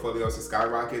our portfolios to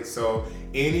skyrocket. So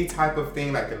any type of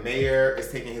thing, like the mayor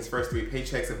is taking his first 3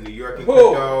 paychecks of New York in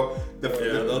crypto. The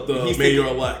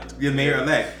mayor-elect. The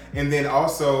mayor-elect. And then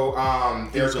also,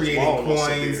 they're creating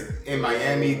coins in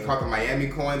Miami called the Miami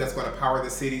coin that's going to power the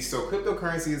city. So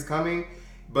cryptocurrency is coming.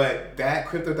 But that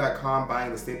Crypto.com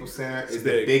buying the Staples Center is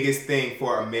the biggest thing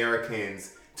for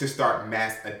Americans to start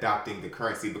mass adopting the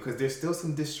currency, because there's still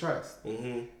some distrust.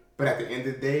 Mm-hmm. But at the end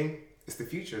of the day, it's the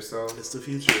future. So it's the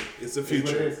future. It's the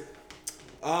future.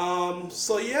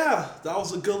 So yeah, that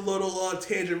was a good little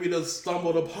tangent we just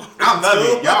stumbled upon. I love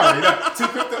it. Y'all already know. Two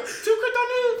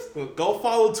crypto news. Go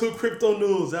follow Two Crypto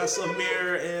News. That's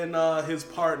Amir and his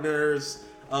partners'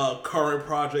 current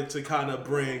project to kind of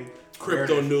bring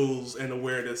crypto news and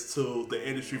awareness to the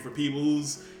industry for people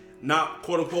who's not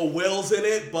quote-unquote whales in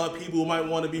it, but people who might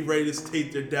want to be ready to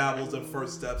take their dabbles and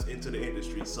first steps into the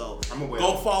industry. So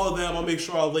go follow them. I'll make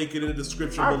sure I'll link it in the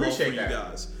description below for you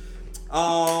guys.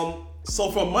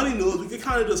 So for money news, we can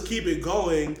kind of just keep it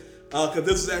going because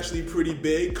this is actually pretty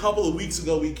big. A couple of weeks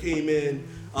ago, we came in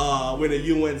when the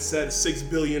UN said $6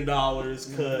 billion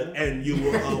could end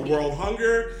world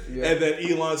hunger. Yeah. And then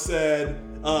Elon said,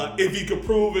 if you can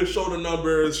prove and show the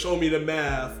numbers, show me the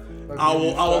math, I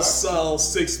will sell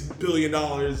 $6 billion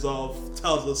of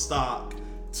Tesla stock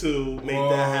to make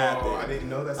that happen. I didn't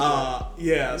know that.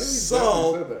 Yeah,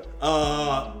 so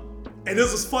and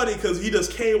this is funny because he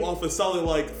just came off of selling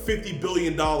like $50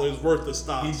 billion worth of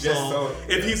stock.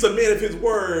 If he's a man of his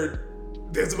word,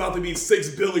 there's about to be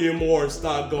 $6 billion more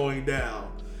stock going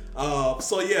down.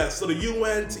 So the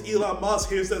UN to Elon Musk,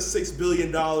 here's that $6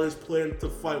 billion plan to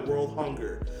fight world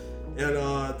hunger.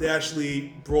 And they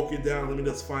actually broke it down. Let me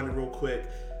just find it real quick.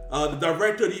 The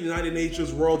director of the United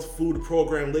Nations World Food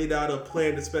Program laid out a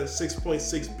plan to spend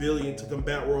 $6.6 billion to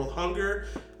combat world hunger,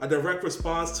 a direct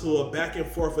response to a back and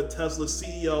forth with Tesla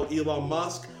CEO Elon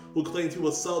Musk, who claimed he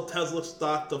would sell Tesla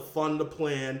stock to fund the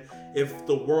plan if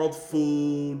the World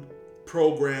Food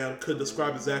Program could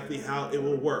describe exactly how it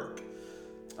will work.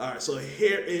 Alright, so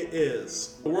here it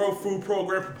is. The World Food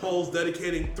Program proposed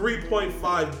dedicating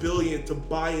 $3.5 billion to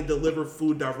buy and deliver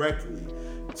food directly,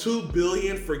 $2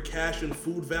 billion for cash and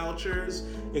food vouchers,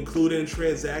 including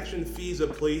transaction fees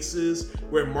at places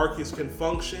where markets can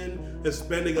function, and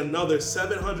spending another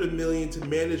 $700 million to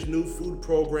manage new food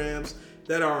programs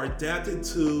that are adapted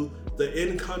to the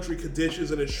in-country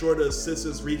conditions and ensure the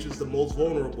assistance reaches the most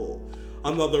vulnerable.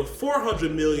 Another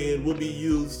 $400 million will be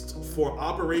used for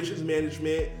operations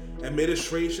management,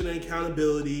 administration and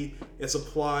accountability, and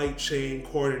supply chain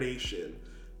coordination.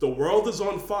 The world is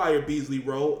on fire, Beasley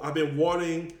wrote. I've been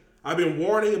warning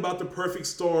about the perfect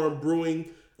storm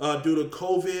brewing due to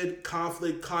COVID,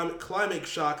 conflict, climate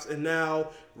shocks, and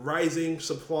now rising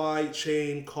supply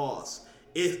chain costs.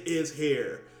 It is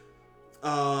here.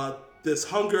 This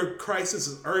hunger crisis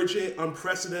is urgent,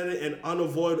 unprecedented, and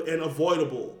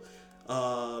unavoidable.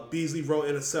 Beasley wrote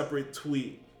in a separate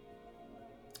tweet.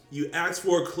 You asked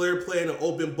for a clear plan and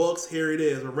open books. Here it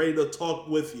is. We're ready to talk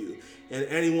with you and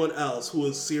anyone else who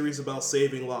is serious about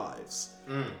saving lives.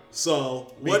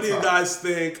 So, what do you guys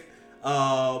think?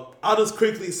 I'll just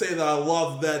quickly say that I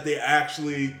love that they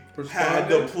actually had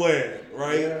the plan,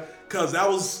 right? Because that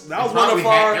was one of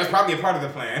our... That was probably a part of the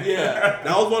plan. Yeah.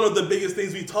 That was one of the biggest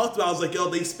things we talked about. I was like,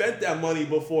 they spent that money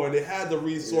before. They had the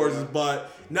resources,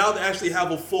 but now they actually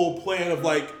have a full plan of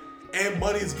and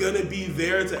money's gonna be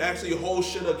there to actually hold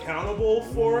shit accountable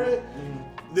for it.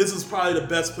 This is probably the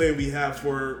best plan we have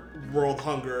for world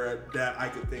hunger that I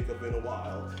could think of in a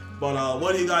while. But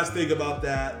what do you guys think about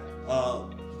that?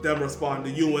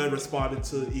 The UN responded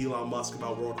to Elon Musk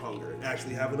about world hunger and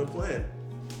actually having a plan.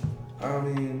 I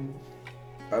mean,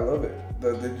 I love it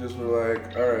that they just were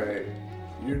like, all right,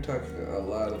 you're talking a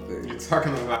lot of things. You're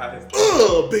talking a lot.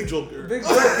 Big Joker. Big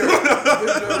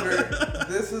Joker.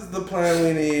 This is the plan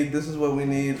we need. This is what we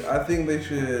need. I think they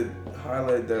should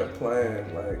highlight that plan.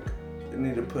 They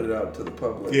need to put it out to the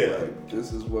public. Yeah.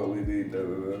 This is what we need.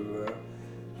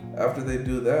 After they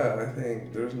do that, I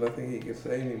think there's nothing he can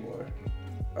say anymore.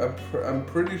 I'm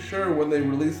pretty sure when they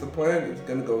release the plan, it's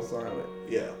gonna go silent.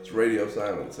 Yeah. It's radio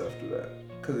silence after that.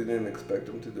 Because he didn't expect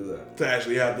him to do that. To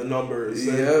actually have the numbers.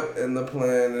 Yep, and the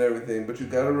plan and everything. But you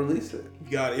got to release it.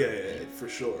 You got it, yeah, for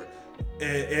sure.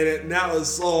 And now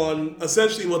it's on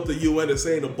essentially what the UN is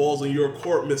saying, the ball's in your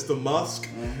court, Mr. Musk.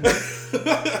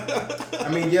 I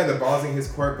mean, yeah, the ball's in his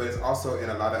court, but it's also in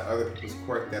a lot of other people's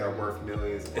court that are worth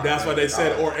millions. And that's why they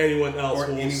said, or anyone else or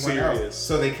who's anyone serious. else.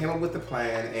 So they came up with the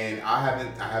plan, and I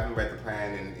haven't read the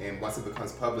plan, and once it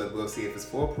becomes public, we'll see if it's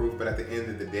foolproof. But at the end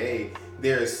of the day,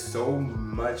 there is so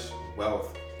much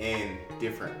wealth in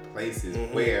different places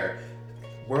where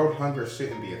world hunger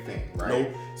shouldn't be a thing, right?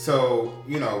 Nope. So,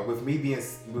 with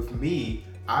me,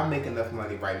 I make enough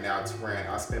money right now to where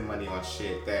I spend money on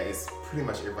shit that is pretty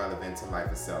much irrelevant to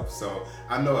life itself. So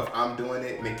I know if I'm doing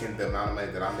it, making the amount of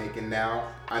money that I'm making now,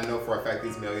 I know for a fact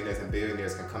these millionaires and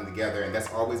billionaires can come together, and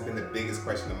that's always been the biggest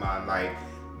question of mine. Like,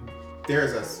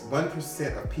 there's a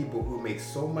 1% of people who make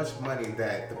so much money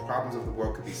that the problems of the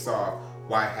world could be solved.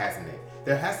 Why hasn't it?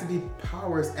 There has to be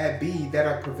powers at B that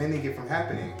are preventing it from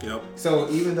happening. Yep. So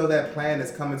even though that plan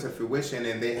is coming to fruition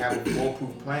and they have a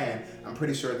foolproof plan, I'm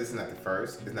pretty sure this is not the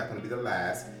first. It's not going to be the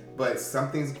last. But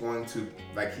something's going to,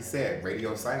 like he said,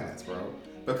 radio silence, bro.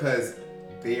 Because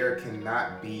there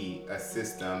cannot be a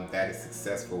system that is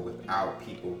successful without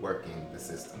people working the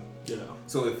system. Yeah.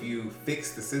 So if you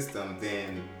fix the system,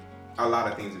 then a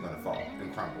lot of things are going to fall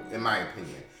and crumble, in my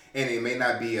opinion. And it may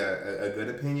not be a good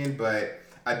opinion, but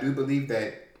I do believe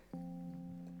that.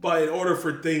 But in order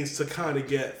for things to kind of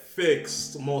get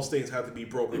fixed, most things have to be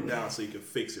broken down so you can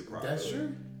fix it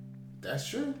properly. That's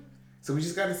true. So we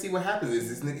just got to see what happens.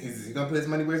 Is he gonna put his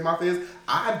money where his mouth is?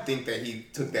 I think that he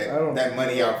took that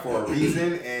money out for a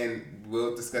reason, and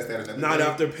we'll discuss that another Not day.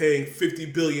 after paying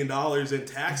 $50 billion in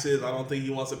taxes. I don't think he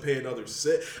wants to pay another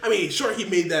cent. I mean, sure, he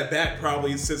made that back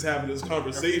probably since having this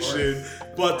conversation.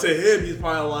 But to him, he's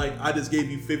probably like, I just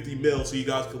gave you 50 mil so you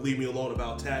guys could leave me alone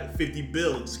about tax. 50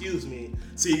 bill, excuse me.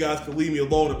 So you guys could leave me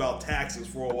alone about taxes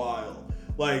for a while.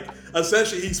 Like,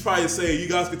 essentially, he's probably saying, you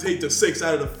guys can take the 6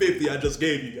 out of the 50 I just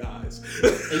gave you guys.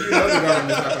 And you know the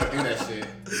government's not going to do that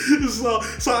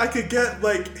shit. So I could get,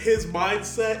 like, his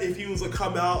mindset if he was to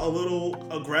come out a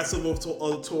little aggressive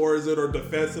towards it or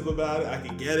defensive about it. I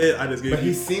could get it. I just gave But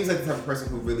he seems like the type of person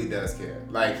who really does care.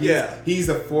 Like, he's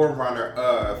a forerunner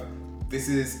of, this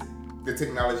is the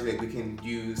technology that we can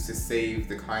use to save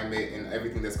the climate and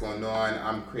everything that's going on.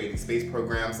 I'm creating space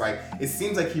programs. Like, it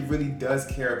seems like he really does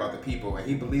care about the people, and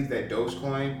he believes that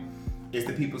Dogecoin is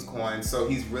the people's coin. So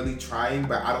he's really trying,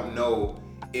 but I don't know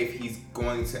if he's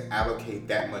going to allocate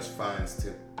that much funds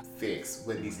to fix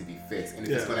what needs to be fixed, and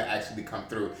if it's going to actually come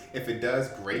through. If it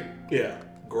does, great. Yeah,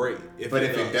 great. If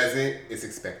it doesn't, it's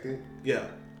expected. Yeah.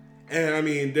 And I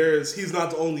mean, he's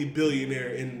not the only billionaire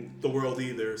in the world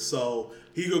either. So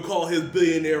he could call his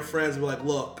billionaire friends and be like,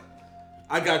 look,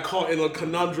 I got caught in a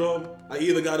conundrum. I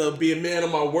either got to be a man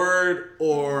of my word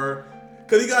or...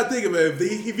 Because you got to think of it.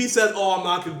 If he says, oh, I'm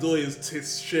not going to do it,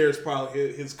 his shares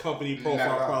probably, his company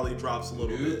profile probably drops a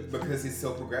little bit. Because he's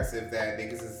so progressive that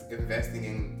niggas is investing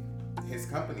in his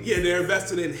company. Yeah, they're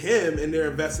invested in him and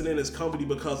they're invested in his company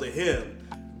because of him.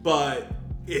 But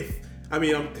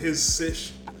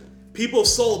people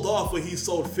sold off when he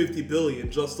sold $50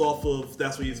 billion just off of,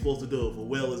 that's what you're supposed to do. If a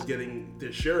whale is getting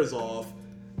their shares off,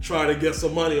 try to get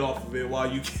some money off of it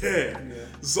while you can. Yeah.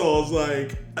 So it's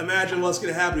like, imagine what's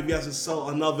going to happen if he has to sell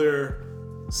another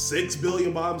 $6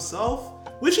 billion by himself,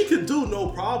 which he could do no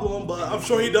problem, but I'm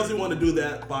sure he doesn't want to do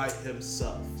that by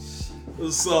himself.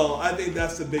 So I think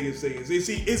that's the biggest thing. Is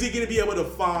he going to be able to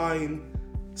find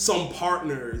some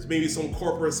partners, maybe some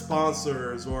corporate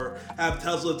sponsors, or have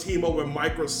Tesla team up with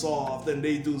Microsoft and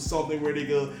they do something where they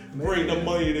can bring the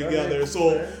money together.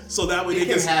 So that way they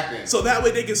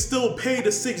can still pay the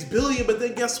 $6 billion, but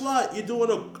then guess what? You're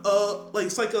doing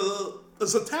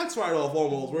it's a tax write-off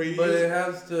almost.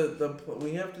 But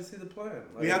we have to see the plan.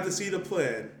 We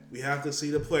have to see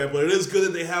the plan. But it is good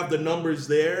that they have the numbers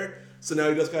there. So now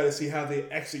you just got to see how they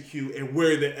execute and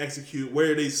where they execute,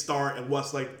 where they start, and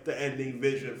what's like the ending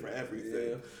vision for everything.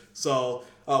 Yeah. So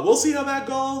we'll see how that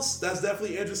goes. That's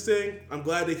definitely interesting. I'm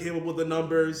glad they came up with the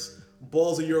numbers.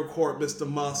 Balls in your court, Mr.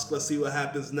 Musk. Let's see what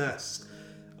happens next.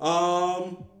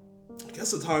 I guess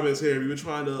the time is here. We were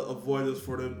trying to avoid this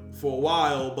for a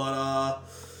while, but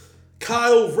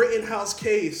Kyle Rittenhouse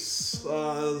case,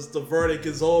 the verdict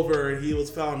is over, and he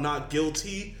was found not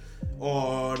guilty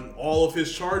on all of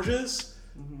his charges.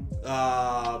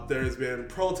 There's been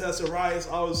protests and riots,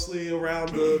 obviously, around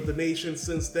the nation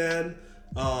since then.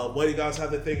 What do you guys have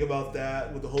to think about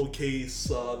that with the whole case,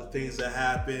 the things that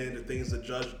happened, the things the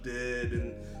judge did,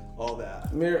 and all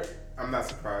that? I'm not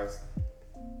surprised.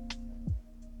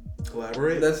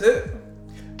 Elaborate. That's it?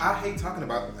 I hate talking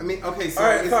about it. I mean, okay, so... All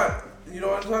right, fine. You know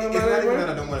what I'm talking about? It's not even that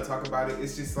I don't want to talk about it.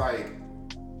 It's just like,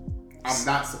 I'm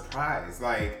not surprised.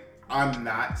 Like, I'm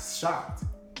not shocked.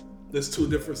 There's two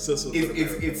different systems.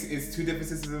 It's two different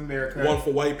systems in America. One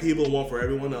for white people, one for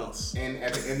everyone else. And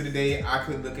at the end of the day, I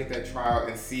could look at that trial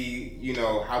and see,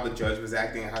 how the judge was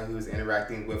acting, how he was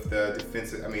interacting with the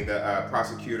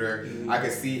prosecutor. Mm-hmm. I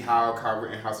could see how Kyle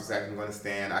Rittenhouse was acting on the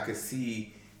stand. I could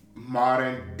see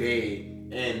modern day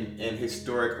and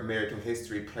historic American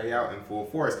history play out in full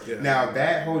force. Yeah. Now,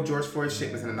 that whole George Floyd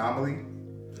shit was an anomaly.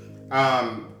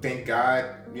 Thank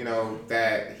God,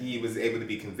 that he was able to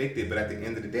be convicted. But at the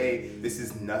end of the day, this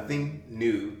is nothing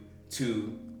new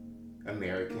to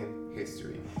American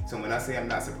history. So when I say I'm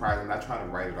not surprised, I'm not trying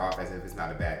to write it off as if it's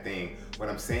not a bad thing. What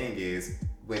I'm saying is,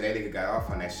 when that nigga got off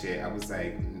on that shit, I was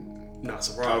like, not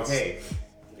surprised. Okay,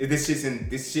 this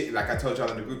shit, like I told y'all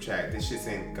in the group chat, this shit's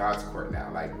in God's court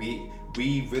now. Like we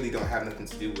really don't have nothing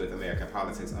to do with American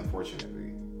politics,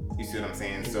 unfortunately. You see what I'm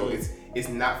saying? Mm-hmm. So it's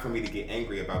not for me to get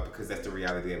angry about, because that's the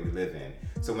reality that we live in.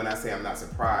 So when I say I'm not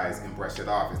surprised and brush it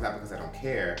off, it's not because I don't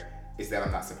care, it's that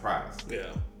I'm not surprised.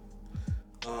 Yeah.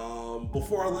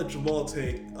 Before I let Jamal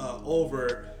take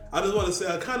over, I just want to say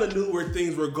I kind of knew where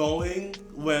things were going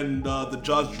when the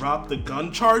judge dropped the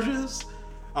gun charges.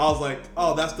 I was like,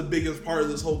 oh, that's the biggest part of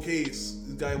this whole case.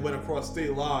 This guy went across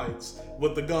state lines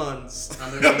with the guns.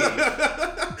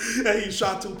 And he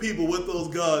shot 2 people with those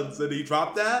guns, and he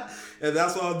dropped that. And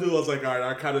that's what I'll do. I was like, all right,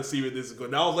 I kind of see where this is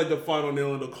going. That was like the final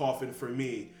nail in the coffin for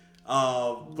me.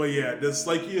 But yeah, this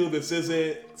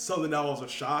isn't something that was a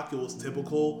shock. It was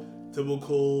typical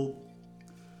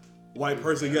white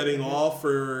person getting off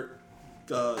for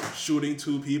shooting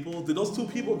 2 people. Did those 2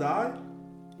 people die?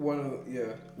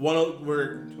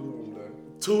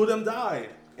 Two of them died,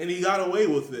 and he got away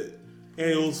with it. And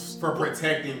it was for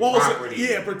protecting property.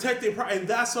 Protecting property. And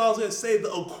that's what I was going to say. The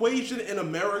equation in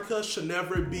America should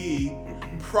never be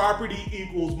property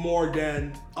equals more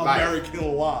than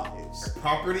American lives.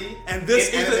 Property and this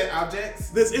isn't objects.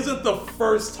 This isn't the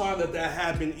first time that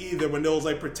happened either. When there was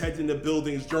protecting the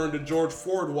buildings during the George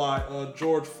Floyd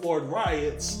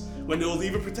riots, when there was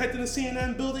even protecting the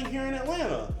CNN building here in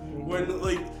Atlanta, when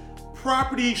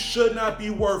property should not be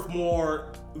worth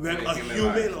more than a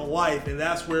human life, and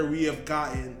that's where we have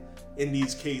gotten in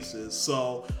these cases.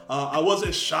 So I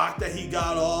wasn't shocked that he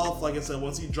got off. Like I said,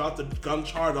 once he dropped the gun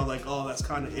charge, I was like, oh, that's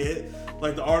kind of it.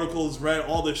 Like the articles read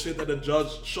all the shit that the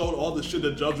judge showed, all the shit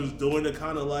the judge was doing to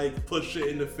kind of push it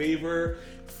into favor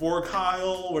for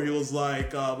Kyle, where he was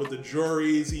with the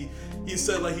juries, he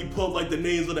said he put the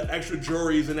names of the extra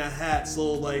juries in a hat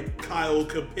so Kyle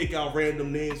could pick out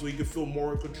random names so he could feel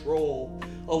more in control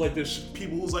of the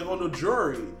people who's on the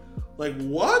jury.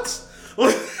 What?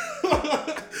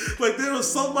 There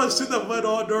was so much shit that went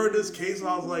on during this case, and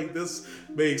I was like, this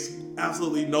makes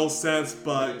absolutely no sense,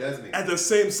 but at the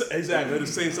same sense,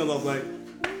 I was like,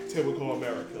 typical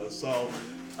America. So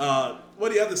what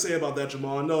do you have to say about that,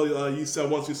 Jamal? I know you said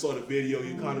once you saw the video,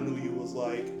 you kind of knew you was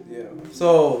Yeah.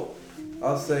 So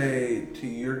I'll say, to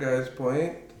your guys'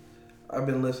 point, I've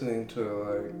been listening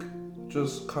to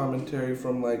just commentary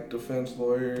from defense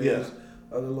lawyers,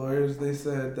 other lawyers. They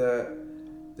said that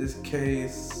this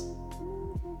case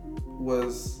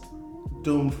was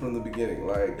doomed from the beginning.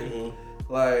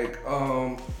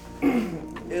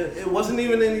 It wasn't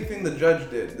even anything the judge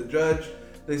did.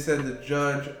 They said the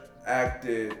judge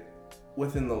acted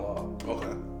within the law.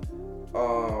 Okay.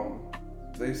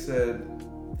 They said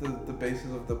the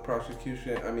basis of the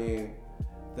prosecution,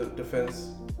 the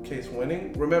defense case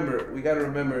winning. Remember, we got to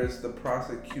remember, it's the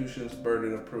prosecution's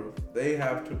burden of proof. They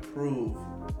have to prove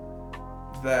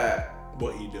that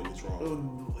what he did was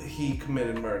wrong. He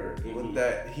committed murder. Mm-hmm.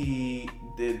 That he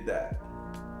did that.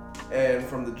 And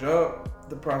from the jump,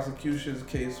 the prosecution's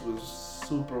case was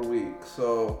super weak.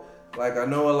 So, I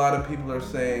know a lot of people are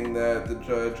saying that the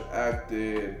judge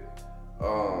acted.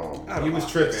 He was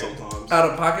tripping sometimes. Out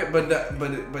of pocket, but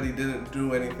he didn't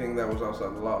do anything that was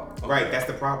outside the law. Okay. Right, that's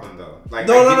the problem though.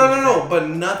 No. But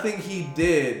nothing he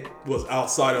did was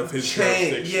outside of his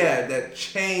jurisdiction. Yeah, that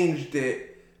changed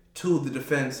it to the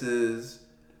defense's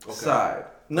side.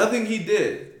 Nothing he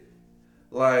did.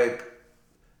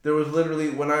 There was literally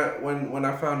when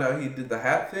I found out he did the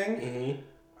hat thing, mm-hmm.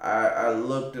 I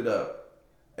looked it up,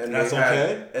 and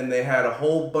they had a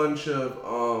whole bunch of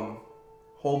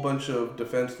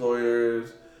defense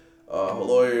lawyers,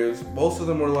 Most of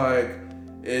them were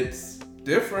it's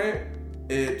different.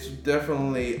 It's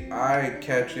definitely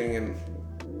eye-catching and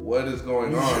what is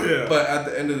going on. Yeah. But at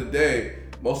the end of the day,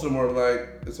 most of them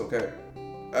were it's okay.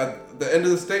 At the end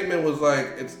of the statement was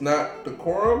it's not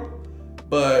decorum,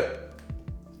 but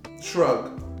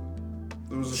shrug.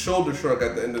 There was a shoulder shrug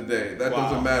at the end of the day. That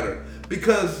doesn't matter.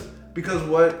 Because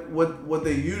what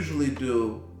they usually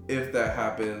do if that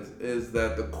happens, is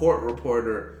that the court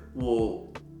reporter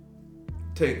will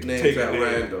take names at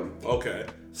random. Okay.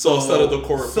 So instead of the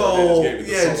court reporter, they just gave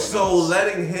it to someone else.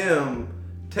 Letting him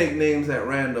take names at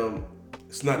random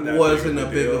it's not that wasn't a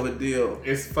big of a deal.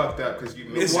 It's fucked up because you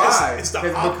missed why? It's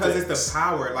the optics. Because it's the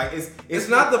power. Like it's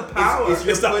not the power.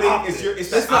 It's the optics. It's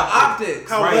the optics.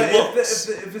 How it looks.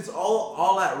 If it's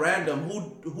all at random,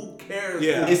 who cares?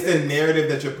 Yeah. It's the narrative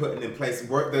that you're putting in place.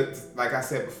 Like I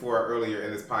said before earlier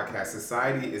in this podcast,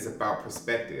 society is about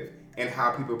perspective and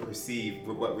how people perceive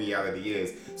what reality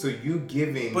is. So you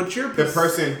giving the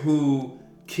person who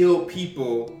killed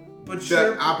people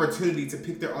the opportunity to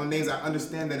pick their own names. I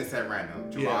understand that it's at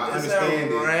random. Jamal, I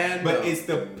understand it. But it's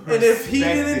the perspective. And if he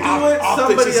didn't do it,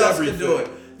 somebody else could do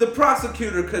it. The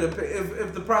prosecutor could have picked,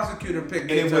 if the prosecutor picked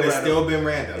and it would have still been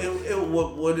random.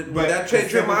 Would that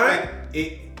change your mind?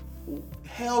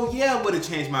 Hell yeah, it would have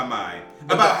changed my mind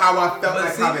about how I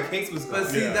felt how the case was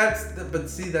going.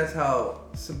 That's how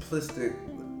simplistic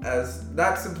that's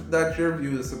your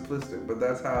view is simplistic, but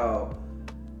that's how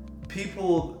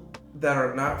people that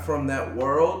are not from that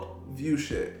world view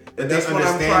shit. But they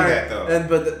understand that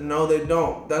though. No, they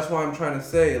don't. That's why I'm trying to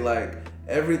say, like,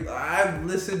 I've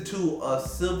listened to a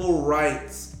civil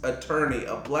rights attorney,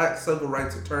 a black civil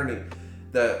rights attorney,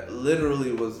 that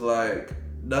literally was like,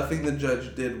 nothing the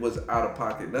judge did was out of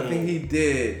pocket. Nothing he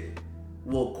did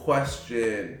will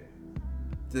question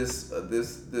this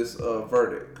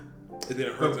verdict.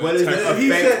 But what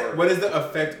is the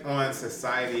effect on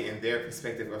society and their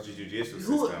perspective of the judicial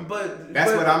system?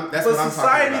 That's what I'm talking about.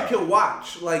 Society can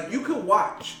watch. Like, you can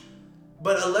watch.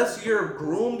 But unless you're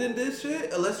groomed in this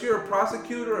shit, unless you're a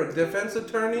prosecutor, a defense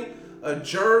attorney, a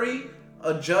jury,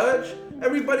 a judge,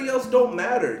 everybody else don't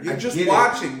matter. You're just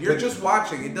watching. You're just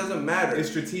watching. It doesn't matter. It's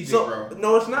strategic, bro.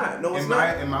 No, it's not. No, it's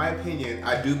not. In my opinion,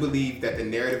 I do believe that the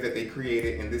narrative that they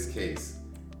created in this case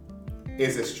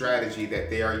is a strategy that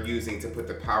they are using to put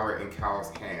the power in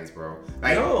Cal's hands, bro.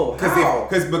 Like, no,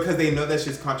 because they know that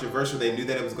shit's controversial. They knew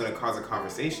that it was going to cause a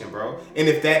conversation, bro. And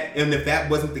if that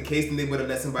wasn't the case, then they would have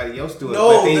let somebody else do it.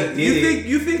 No, but they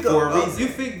did it for a reason. You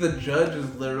think the judge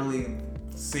is literally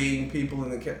seeing people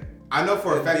in the camera? I know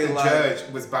for a fact the judge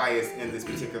was biased in this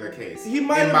particular case. He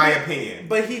might, in my opinion.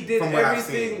 But he did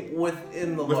everything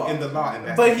within the law. Within the law, and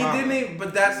that's but the he problem. didn't.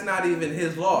 But that's not even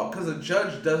his law, because a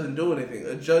judge doesn't do anything.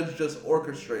 A judge just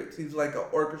orchestrates. He's like an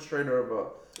orchestrator of a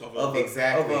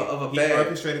He band.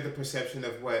 orchestrated the perception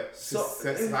of what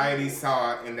society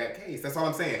saw in that case. That's all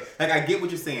I'm saying. Like, I get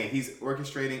what you're saying. He's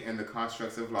orchestrating in the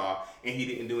constructs of law, and he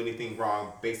didn't do anything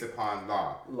wrong based upon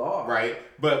law. Right?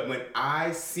 But when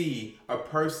I see a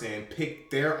person pick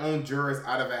their own jurors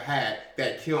out of a hat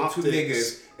that killed two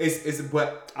niggas, it's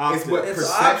what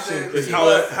perception is. How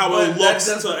it looks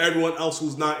to everyone else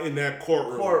who's not in that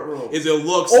courtroom. Is it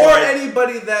looks or like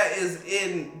anybody that is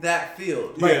in that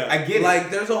field. Yeah, I get it. Like,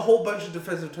 there's a whole bunch of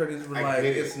defense attorneys who are like,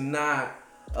 it's not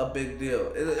a big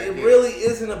deal. It really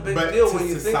isn't a big deal when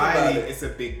you think about it. It's a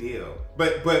big deal.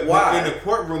 But why? In the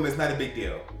courtroom, it's not a big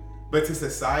deal. But to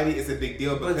society, it's a big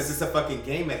deal because it's a fucking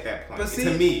game at that point.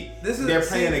 To me, they're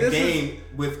playing a game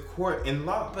with court and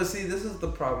law. But see, this is the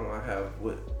problem I have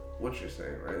with what you're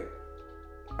saying, right?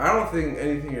 I don't think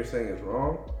anything you're saying is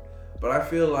wrong, but I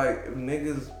feel like if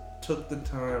niggas took the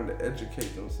time to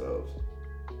educate themselves,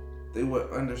 they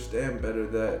would understand better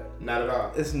that not at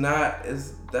all. That's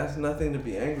nothing to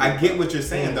be angry about. I get what you're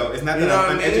saying though. It's not that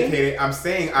I'm uneducated. I'm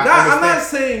saying I understand. I'm not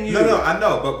saying you. No, I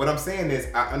know. But what I'm saying is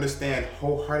I understand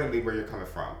wholeheartedly where you're coming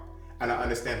from. And I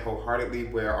understand wholeheartedly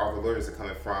where all the lawyers are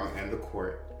coming from and the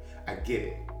court. I get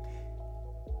it.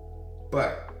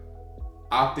 But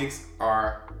optics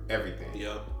are everything.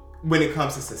 Yep. When it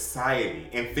comes to society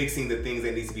and fixing the things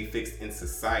that needs to be fixed in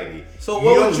society. So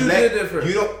what would you do different?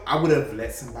 I would have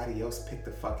let somebody else pick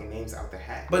the fucking names out the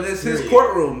hat. But it's his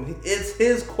courtroom. It's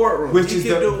his courtroom. Which is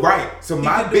right. So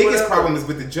my biggest problem is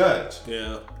with the judge.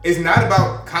 Yeah. It's not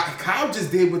about Kyle just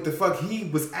did what the fuck he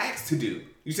was asked to do.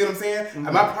 You see what I'm saying?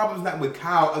 Mm-hmm. My problem's not with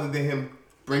Kyle other than him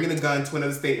bringing a gun to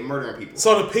another state and murdering people.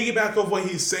 So to piggyback off what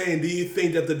he's saying, do you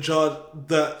think that the judge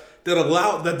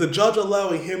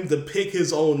allowing him to pick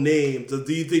his own name,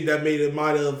 do you think that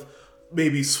might have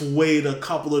maybe swayed a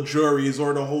couple of juries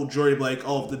or the whole jury, like,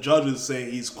 oh, if the judge is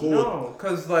saying he's cool? No,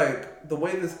 because, like, the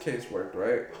way this case worked,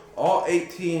 right? All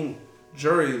 18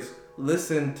 juries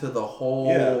listened to the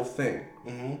whole thing.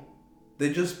 Mm-hmm.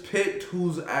 They just picked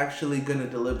who's actually going to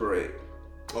deliberate.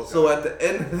 Okay. So at the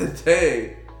end of the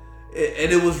day,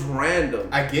 it was random.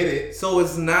 I get it. So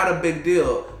it's not a big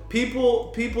deal.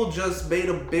 People just made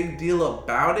a big deal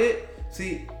about it.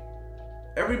 See,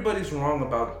 everybody's wrong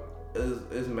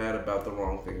is mad about the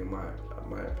wrong thing in my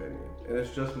opinion. and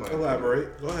it's just my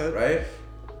Elaborate. Go ahead. right?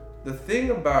 The thing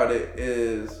about it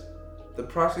is the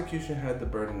prosecution had the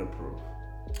burden of proof.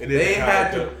 They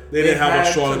didn't have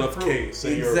a strong enough case.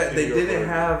 They didn't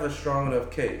have a strong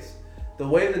enough case. The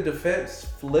way the defense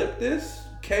flipped this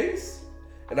case,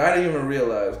 and I didn't even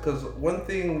realize, because one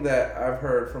thing that I've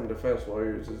heard from defense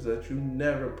lawyers is that you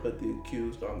never put the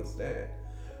accused on the stand.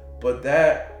 But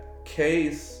that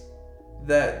case,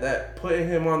 that putting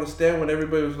him on the stand when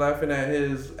everybody was laughing at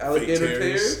his alligator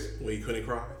tears, when he couldn't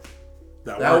cry.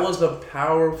 That was a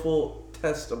powerful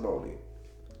testimony.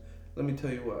 Let me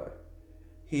tell you why.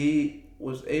 He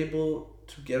was able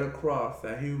to get across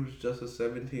that he was just a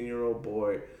 17-year-old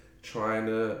boy trying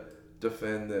to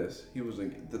defend this.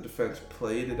 The defense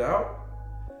played it out.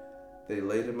 They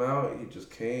laid him out. He just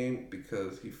came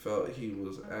because he felt he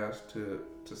was asked to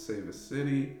save his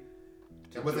city.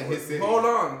 That wasn't his city. Hold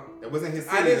on. That wasn't his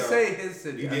city. I didn't say his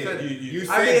city. You I did.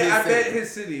 said, I meant his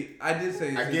city. I did say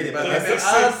his city. I get it.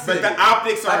 But the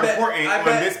optics are important on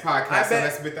this podcast. So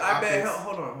let's with the optics.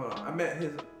 Hold on. I meant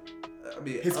his.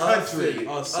 His country.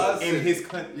 In his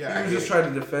country. Yeah, he was just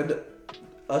trying to defend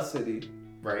a city.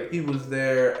 Right. He was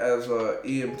there as a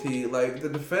EMT. Like, the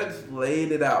defense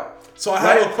laid it out. So I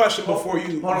have a question before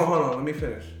you. Hold on. Let me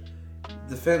finish.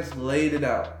 Defense laid it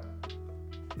out.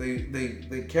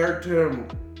 They characterized him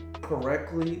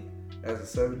correctly as a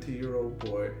 17-year-old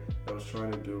boy that was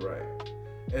trying to do right.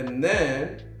 And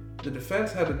then the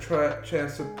defense had a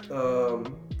chance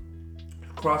to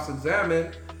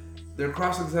cross-examine. Their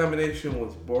cross-examination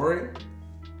was boring.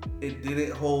 It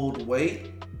didn't hold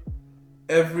weight.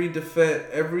 Every what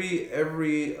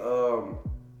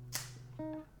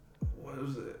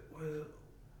is it?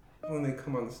 When they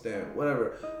come on the stand,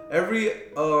 whatever. Every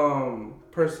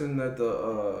person that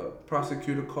the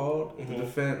prosecutor called, the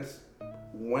defense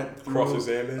went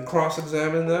through,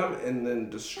 cross-examined them, and then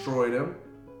destroyed them.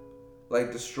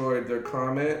 Like, destroyed their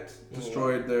comments,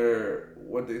 destroyed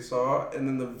what they saw, and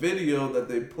then the video that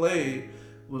they played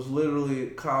was literally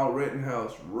Kyle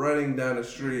Rittenhouse running down the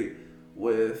street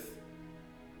with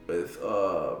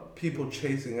people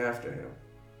chasing after him.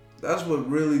 That's what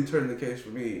really turned the case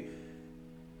for me.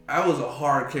 That was a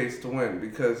hard case to win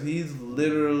because he's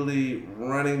literally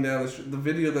running down the street. The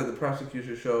video that the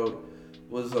prosecution showed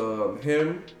was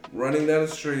him running down the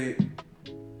street,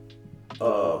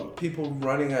 people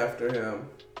running after him.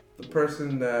 The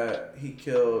person that he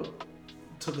killed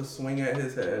took a swing at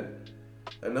his head.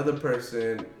 Another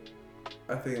person,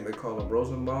 I think they call him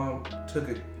Rosenbaum, took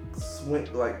a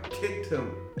swing, like kicked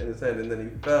him in his head, and then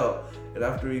he fell. And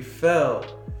after he fell,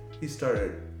 he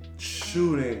started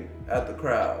shooting at the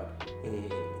crowd.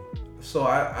 So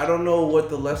I don't know what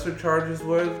the lesser charges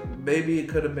was. Maybe it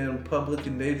could have been public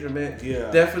endangerment. Yeah.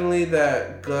 Definitely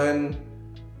that gun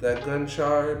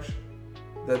charge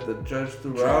that the judge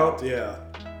threw out. Yeah.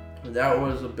 That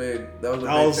was a big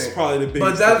thing. Probably the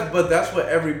biggest. But that's what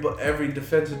every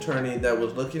defense attorney that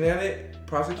was looking at it,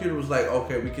 prosecutor was like,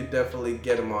 okay, we could definitely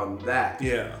get him on that.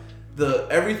 Yeah. The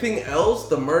everything else,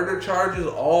 the murder charges,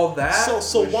 all that.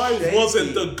 So why shaky.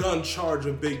 wasn't the gun charge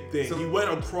a big thing? So, he went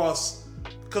across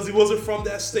because he wasn't from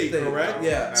that state, correct?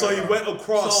 Yeah. So he went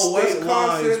across state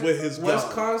lines with his gun.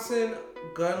 Wisconsin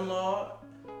gun law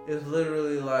is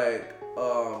literally like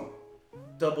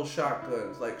double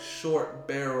shotguns, like short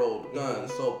barreled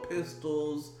guns. So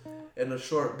pistols and a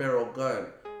short barrel gun.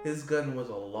 His gun was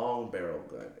a long barrel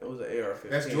gun. It was an AR-15.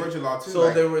 That's Georgia law too.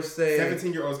 So they were saying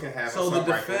 17-year-olds can have. So the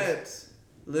defense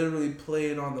literally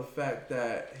played on the fact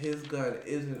that his gun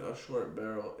isn't a short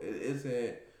barrel. It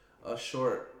isn't a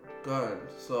short gun.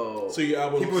 So you're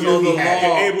able to,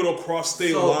 you're able to cross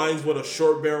state lines with a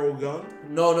short barrel gun?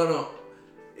 No.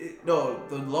 No,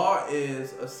 the law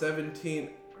is a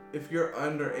 17. If you're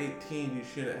under 18, you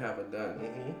shouldn't have a gun.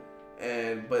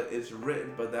 But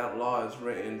that law is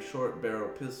written short barrel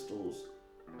pistols.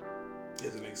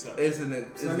 Isn't acceptable.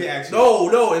 Let me ask you.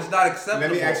 No, it's not acceptable.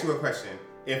 Let me ask you a question.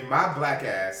 If my black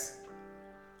ass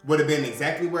would have been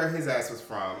exactly where his ass was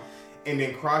from, and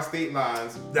then cross state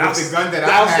lines with the gun that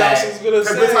I had, because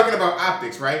we're talking about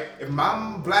optics, right? If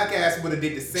my black ass would have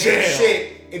did the same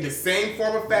shit in the same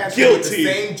form of fashion with the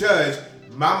same judge,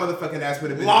 my motherfucking ass would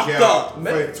have been locked in jail up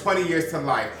for 20 years to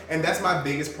life. And that's my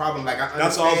biggest problem. Like, I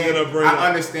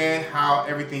understand how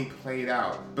everything played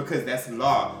out because that's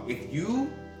law. If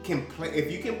you can play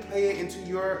it into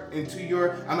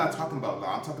your I'm not talking about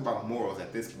law, I'm talking about morals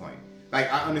at this point.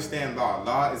 Like, I understand law.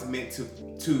 Law is meant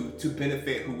to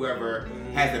benefit whoever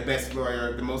has the best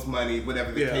lawyer, the most money,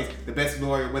 whatever the case, the best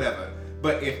lawyer, whatever.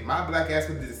 But if my black ass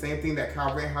would do the same thing that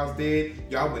Kyle Rittenhouse did,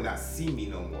 y'all would not see me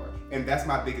no more. And that's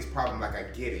my biggest problem. Like, I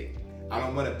get it. I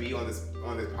don't want to be on this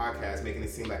podcast making it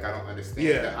seem like I don't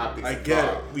understand the optics. I of get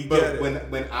law. it. We but get it.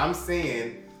 When I'm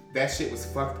saying that shit was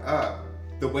fucked up,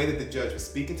 the way that the judge was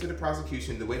speaking to the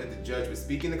prosecution, the way that the judge was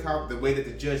speaking to Kyle, the way that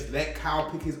the judge let Kyle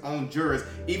pick his own jurors,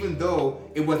 even though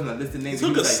it wasn't a list of names. He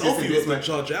took a selfie with the one.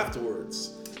 judge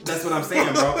afterwards. That's what I'm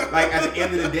saying, bro. Like, at the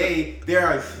end of the day, there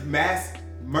are mass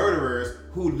murderers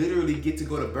who literally get to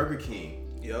go to Burger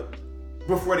King. Yep.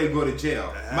 Before they go to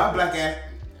jail. My black ass.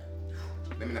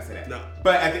 Let me not say that. No.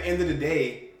 But at the end of the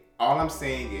day, all I'm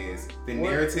saying is the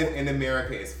narrative in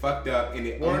America is fucked up, and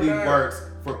it only works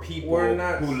for people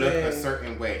who look a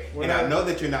certain way. And I know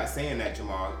that you're not saying that,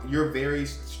 Jamal. You're very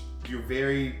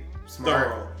smart,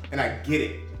 thorough, and I get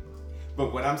it.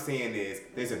 But what I'm saying is,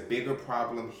 there's a bigger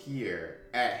problem here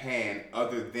at hand,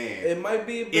 other than it might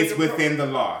be. It's within the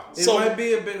law. It might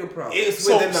be a bigger problem. It's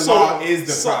within the law is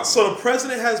the problem. So the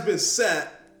president has been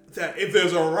set that if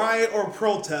there's a riot or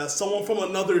protest, someone from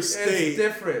another state. It's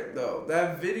different though.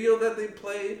 That video that they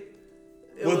played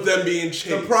with them being chased.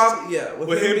 The problem,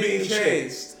 with him being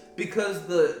chased. Because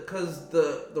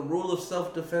the rule of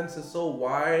self-defense is so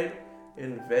wide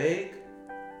and vague.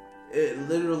 It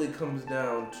literally comes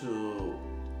down to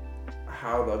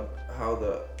how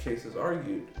the case is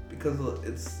argued, because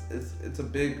it's a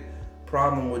big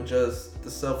problem with just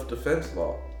the self-defense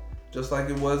law, just like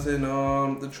it was in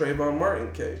the Trayvon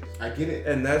Martin case. I get it,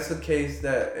 and that's the case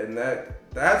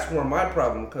that's where my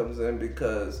problem comes in,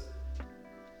 because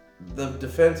the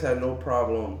defense had no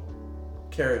problem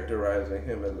characterizing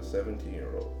him as a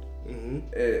 17-year-old.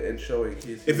 Mm-hmm. And showing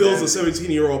he's. If it was a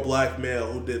 17-year-old black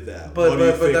male who did that, what do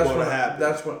you think would happen?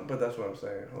 That's what I'm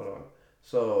saying. Hold on.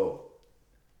 So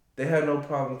they had no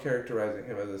problem characterizing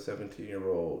him as a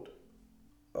 17-year-old,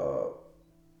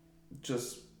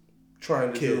 just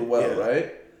trying to do well,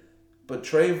 right? But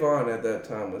Trayvon at that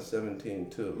time was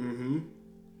 17 too,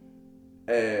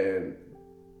 and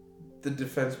the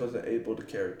defense wasn't able to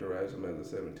characterize him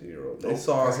as a 17-year-old. They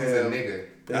saw him as a nigga.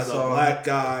 As a black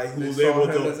guy who was able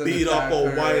to beat up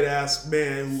a white ass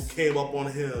man who came up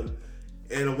on him,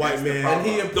 and the white man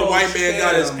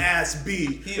got his ass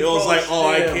beat. It was like,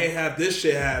 I can't have this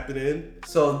shit happening.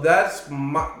 So that's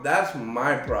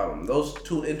my problem. Those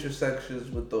two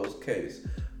intersections with those cases.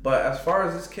 But as far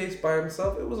as this case by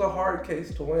himself, it was a hard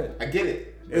case to win. I get it.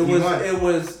 It was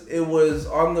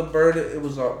on the burden. It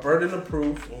was a burden of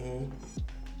proof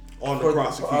on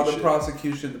the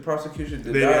prosecution. The prosecution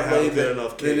did not lay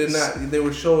enough case. They did not. They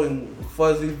were showing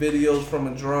fuzzy videos from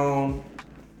a drone.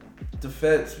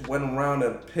 Defense went around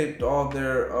and picked all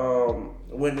their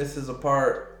witnesses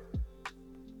apart.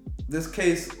 This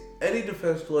case, any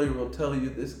defense lawyer will tell you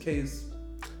this case.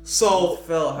 Fell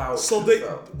how.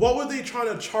 What were they trying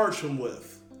to charge him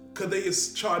with? Could they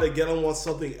just try to get him on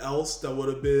something else that would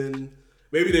have been?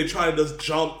 Maybe they tried to just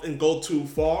jump and go too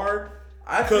far.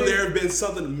 Could there have been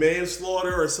something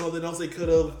manslaughter or something else they could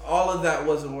have? All of that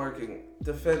wasn't working.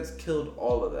 Defense killed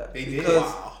all of that. They did.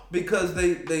 Because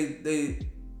they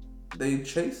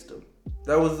chased him.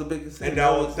 That was the biggest thing. And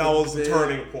that was the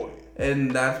turning point.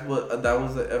 And that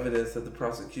was the evidence that the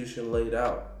prosecution laid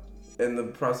out. And the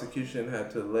prosecution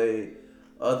had to lay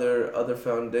other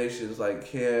foundations, like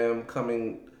him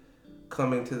coming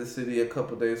to the city a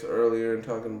couple days earlier and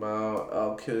talking about,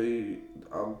 I'll kill you,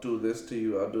 I'll do this to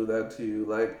you, I'll do that to you.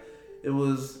 Like, it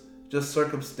was just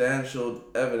circumstantial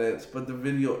evidence, but the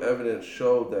video evidence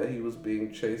showed that he was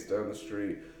being chased down the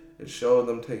street. It showed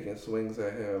them taking swings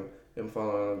at him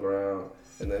falling on the ground,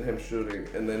 and then him shooting,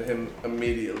 and then him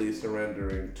immediately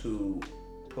surrendering to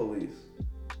police.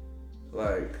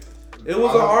 Like, it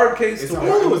was a hard case to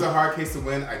win. It was a hard case to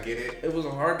win. I get it. It was a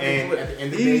hard case to win. And at the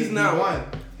end of the day,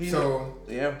 he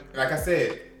won. Like I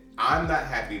said, I'm not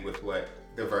happy with what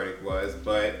the verdict was.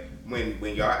 But when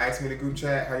y'all asked me in the group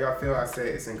chat how y'all feel, I said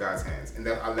it's in God's hands, and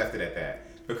I left it at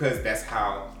that, because that's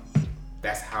how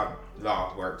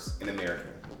law works in America.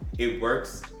 It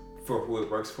works for who it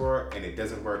works for, and it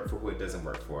doesn't work for who it doesn't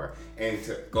work for. And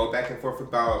to go back and forth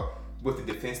about what the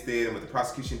defense did and what the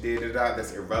prosecution did,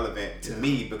 that's irrelevant to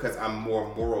me, because I'm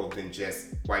more moral than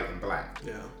just white and black.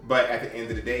 Yeah. But at the end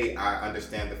of the day, I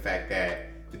understand the fact that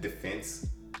the defense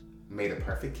made a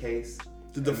perfect case.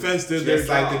 The defense did their job. Just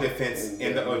like the defense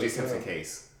in the O.J. Simpson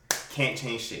case. Can't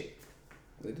change shit.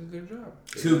 They did their job.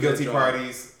 Two guilty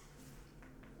parties.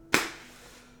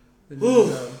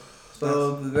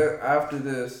 So after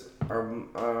this,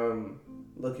 I'm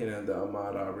looking at the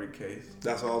Ahmaud Arbery case.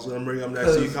 That's what I was going to bring up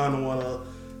next. So you kind of want to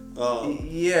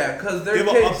because give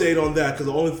an update on that, because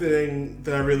the only thing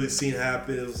that I really seen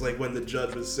happen is like when the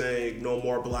judge was saying no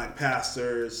more black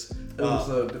pastors. It was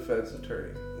a defense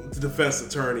attorney. the defense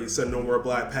attorney said no more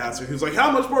black pastors. He was like, how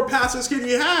much more pastors can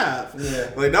you have?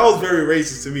 Yeah. Like, that was very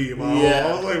racist to me, man. Yeah.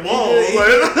 I was like, whoa. He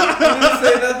didn't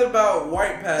say nothing about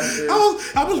white pastors.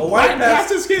 How much black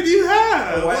pastors can you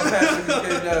have? A white pastor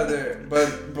came down there.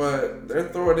 But they're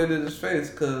throwing it in his face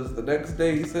because the next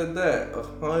day he said that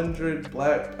 100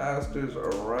 black pastors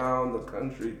around the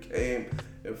country came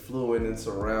and flew in and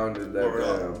surrounded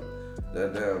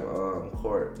that damn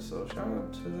court. So shout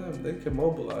out to them. They can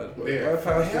mobilize. But Yeah, white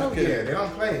pastors hell yeah, they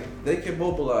don't play. They can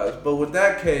mobilize. But with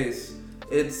that case,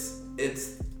 it's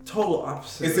total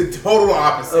opposite. It's a total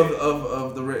opposite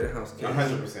of the Rittenhouse case.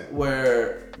 100%.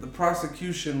 Where the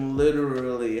prosecution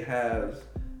literally has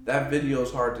that video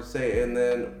is hard to say, and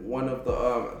then one of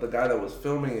the guy that was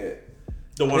filming it,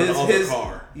 the one in the other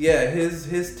car. Yeah,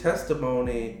 his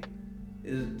testimony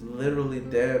is literally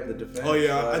damn the defense. Oh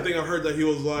yeah, like, I think I heard that he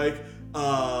was like,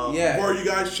 why are you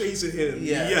guys chasing him?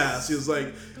 Yes. He was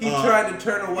like, he tried to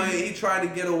turn away. He tried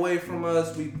to get away from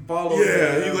us. We followed him.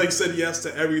 Yeah, he like said yes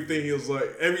to everything. He was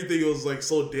like, everything was like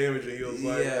so damaging. He was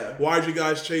like, why'd you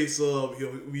guys chase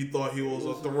him? We thought he was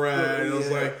a threat. It was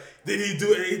like, did he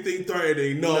do anything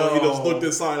threatening? No, he just looked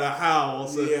inside the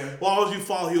house. Why would you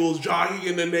follow? He was jogging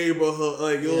in the neighborhood.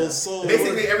 Like, it was so...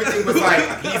 Basically, everything was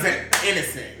like, he's an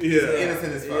innocent. He's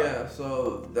innocent as fuck. Yeah,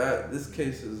 so this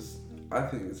case is... I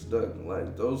think it's done.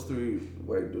 Like, those 3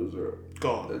 white dudes are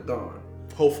gone. They're gone.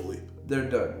 Hopefully. They're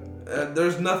done.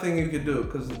 There's nothing you can do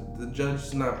because the judge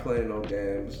is not playing no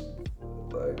games.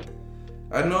 Like,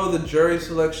 I know the jury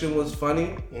selection was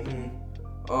funny.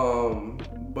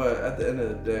 But at the end of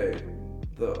the day,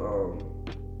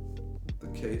 the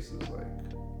case is like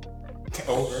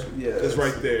over. Yeah, it's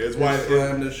right there. It's why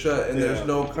slammed to shut, and there's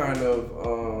no kind of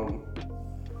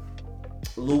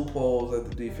loopholes that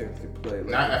the defense can play.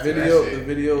 Like the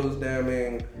video is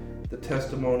damning, the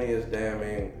testimony is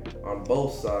damning on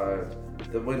both sides.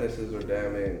 The witnesses are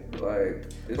damning. Like,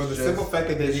 but the simple fact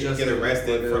that they didn't get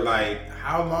arrested for like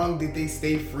how long did they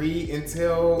stay free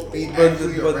until they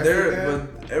actually arrested them?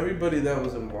 But everybody that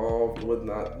was involved with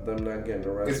them not getting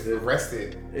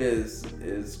arrested is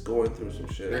going through some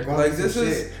shit. They're going through some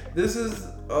shit. This is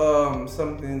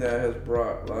something that has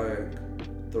brought like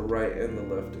the right and the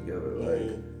left together.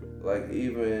 Like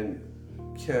even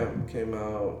Kemp came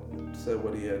out, said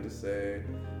what he had to say.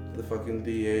 The fucking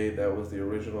DA that was the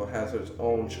original has his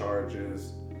own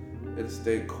charges in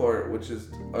state court, which is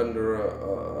under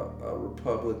a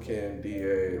Republican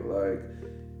DA. Like,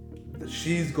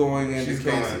 she's going into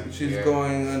case. She's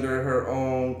going under her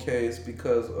own case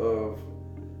because of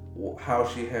how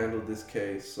she handled this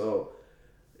case. So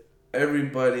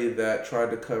everybody that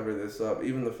tried to cover this up,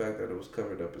 even the fact that it was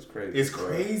covered up, is crazy. It's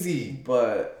crazy.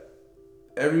 But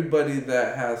everybody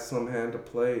that has some hand to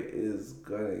play is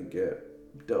gonna get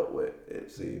dealt with, it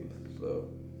seems.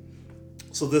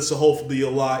 So this will hopefully be a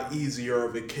lot easier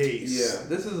of a case. Yeah,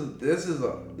 this is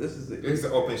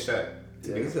an open shut.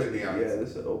 To be completely honest. Yeah, this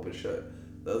is an open shut.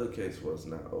 The other case was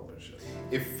not open shut.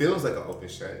 It feels like an open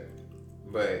shut,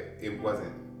 but it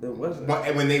wasn't. It wasn't.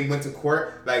 When they went to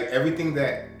court, like everything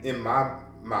that in my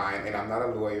mind, and I'm not a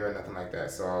lawyer or nothing like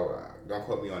that, so don't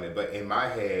quote me on it. But in my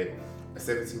head, a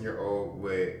 17-year-old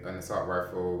with an assault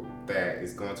rifle that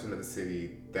is going to another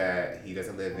city that he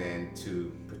doesn't live in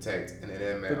to protect an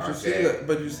inmate.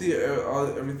 But you see,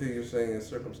 everything you're saying is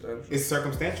circumstantial. It's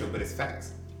circumstantial, but it's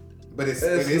facts. But it is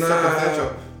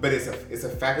circumstantial. But it's a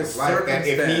fact of life that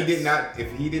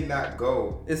if he did not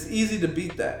go, it's easy to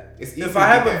beat that. If I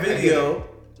have a video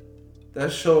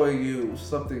that's showing you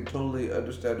something totally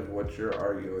understandable what you're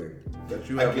arguing that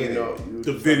you have to know.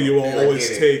 The video will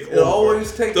always take over. It'll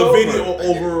always take the over. Video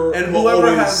over. And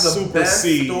whoever has the best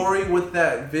story with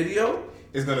that video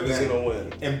is gonna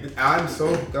win. And I'm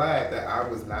so glad that I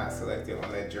was not selected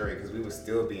on that jury because we would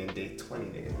still be in day 20,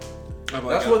 nigga.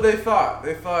 That's what they thought.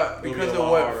 They thought because it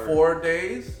went 4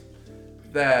 days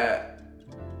that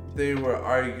they were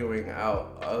arguing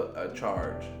out a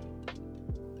charge.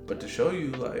 But to show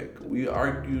you, like, we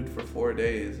argued for 4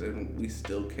 days and we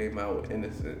still came out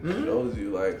innocent. Mm-hmm. Shows you,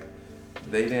 like,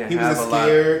 they didn't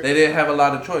have a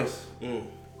lot of choice. Mm.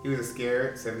 He was a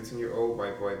scared 17-year-old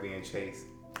white boy being chased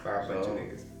by a bunch of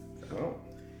niggas. So,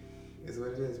 it's what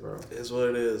it is, bro. It's what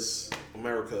it is.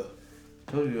 America.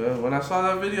 I told you, when I saw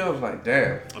that video, I was like,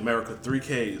 damn. America,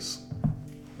 3Ks.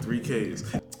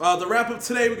 3Ks. The wrap up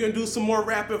today, we're going to do some more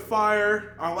rapid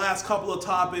fire. Our last couple of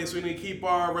topics, we're going to keep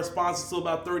our responses to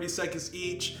about 30 seconds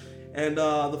each. And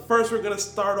the first we're going to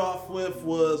start off with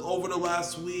was over the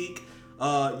last week.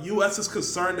 U.S. is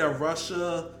concerned that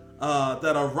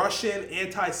a Russian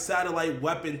anti-satellite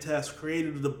weapon test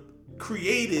created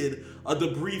created a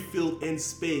debris field in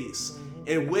space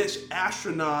in which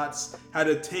astronauts had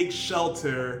to take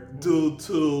shelter due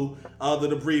to the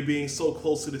debris being so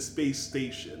close to the space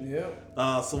station.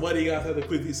 Yeah. So what do you guys have to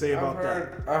quickly say about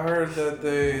that? I heard that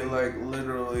they like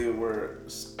literally were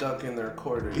stuck in their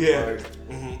quarters. Yeah.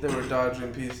 Like, they were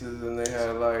dodging pieces and they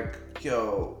had like,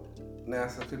 yo,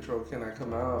 NASA control, can I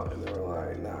come out? And they were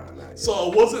like, nah, not yet. So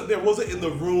there wasn't in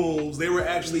the rooms. They were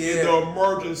actually in the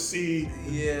emergency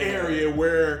area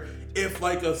where if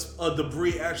like a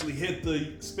debris actually hit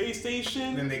the space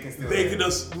station, then they can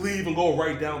just leave and go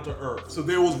right down to Earth. So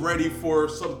they was ready for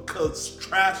something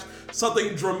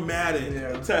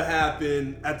dramatic to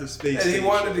happen at the space station. And he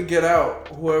wanted to get out.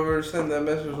 Whoever sent that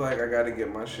message was like, I gotta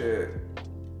get my shit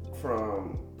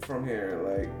from here.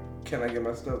 Like, can I get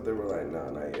my stuff? They were like,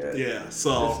 nah, not yet. Yeah,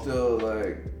 so there's still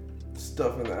like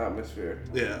stuff in the atmosphere.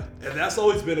 Yeah, and that's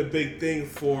always been a big thing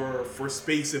for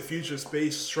space and future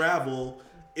space travel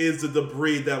is the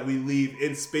debris that we leave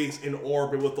in space in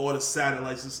orbit with all the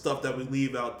satellites and stuff that we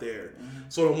leave out there.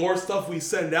 So the more stuff we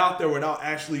send out there without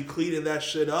actually cleaning that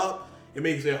shit up, it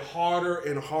makes it harder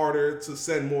and harder to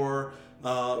send more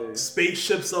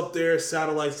spaceships up there,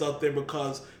 satellites up there,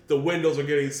 because the windows are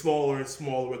getting smaller and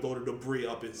smaller with all the debris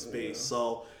up in space.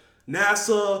 So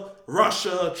NASA,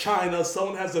 Russia, China,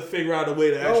 someone has to figure out a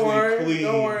way to clean.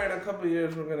 Don't worry, in a couple of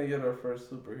years we're gonna get our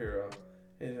first superhero.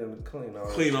 He's gonna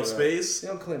clean up space. He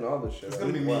don't clean all the shit. It's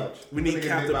gonna be me. We need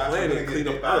Captain Planet to clean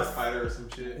up Earth. Spider or some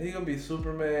shit. He gonna be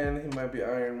Superman. He might be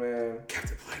Iron Man.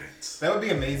 Captain Planet. That would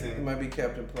be amazing. He might be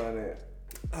Captain Planet.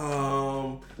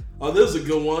 This is a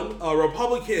good one.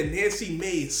 Republican Nancy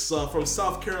Mace from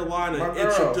South Carolina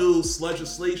introduced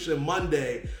legislation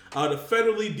Monday to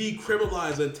federally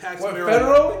decriminalize and tax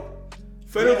marijuana.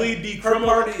 Federally Her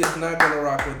party is not gonna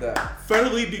rock with that.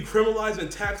 Federally decriminalize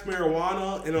and tax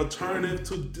marijuana, an alternative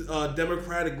to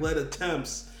Democratic-led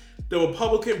attempts. The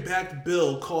Republican-backed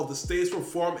bill called the States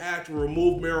Reform Act will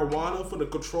remove marijuana from the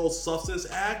Controlled Substance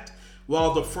Act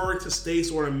while deferring to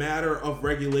states on a matter of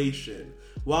regulation,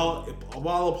 while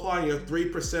applying a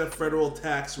 3% federal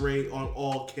tax rate on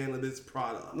all cannabis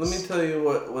products. Let me tell you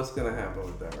what's gonna happen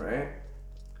with that, right?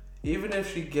 Even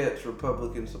if she gets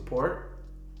Republican support,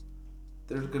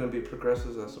 there's gonna be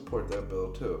progressives that support that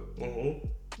bill too.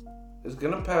 It's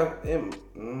gonna pass. I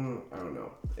don't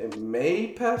know. It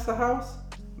may pass the House.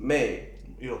 May.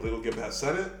 You don't think it'll get past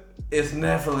Senate? It's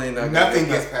definitely not. Nothing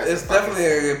gets past. It's definitely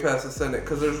gonna get past the Senate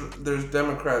because there's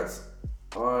Democrats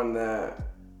on that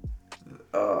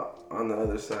on the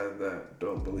other side that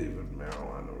don't believe in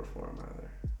marijuana reform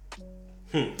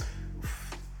either.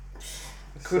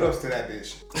 Kudos to that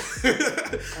bitch.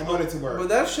 I want it to work. But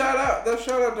that shout out to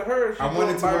her. I want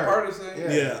it to bipartisan. work.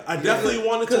 Yeah, I definitely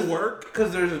want it to work.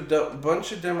 Because there's a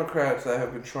bunch of Democrats that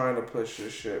have been trying to push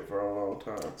this shit for a long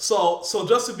time. So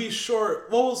just to be sure,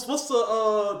 what's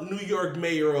the New York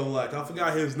mayor-elect? I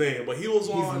forgot his name, but he was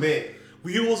on. He's lit.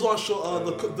 He was on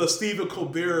the Stephen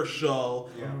Colbert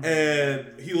show,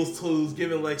 and he was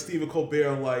giving like Stephen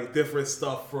Colbert like different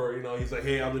stuff for, he's like,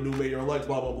 hey, I'm the new mayor-elect,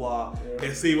 blah blah blah,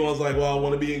 and Stephen was like, well, I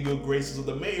want to be in good graces of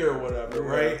the mayor or whatever,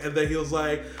 right? And then he was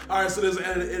like, all right, so there's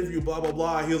an interview, blah blah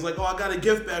blah. He was like, oh, I got a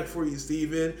gift bag for you,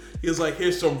 Stephen. He was like,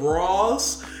 here's some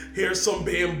raws, here's some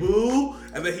bamboo,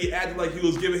 and then he acted like he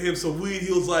was giving him some weed.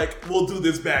 He was like, we'll do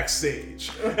this backstage.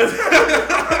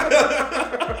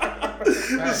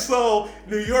 So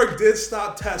New York did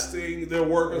stop testing their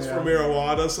workers for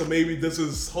marijuana, so maybe this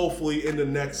is hopefully in the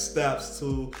next steps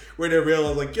to where they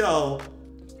realize like, yo,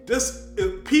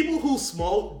 people who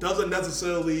smoke doesn't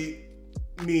necessarily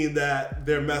mean that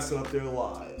they're messing up their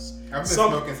lives. I've been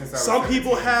smoking since I was 17.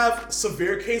 People have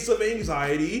severe case of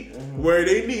anxiety where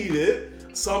they need it.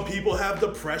 Some people have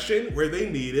depression where they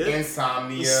need it.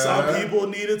 Insomnia. Some people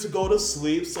need it to go to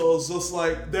sleep. So it's just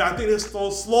like, I think they're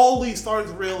slowly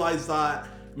starting to realize that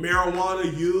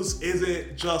marijuana use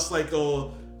isn't just like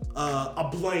a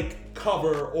blank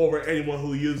cover over anyone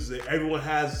who uses it. Everyone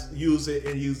has used it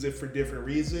and used it for different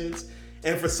reasons.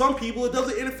 And for some people, it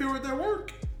doesn't interfere with their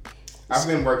work. I've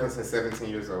been working since 17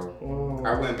 years old.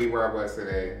 I wouldn't be where I was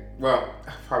today. Well,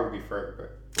 I'd probably be further,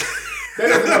 but that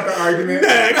doesn't help the argument.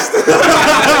 Next.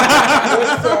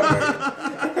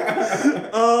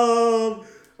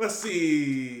 Let's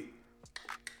see.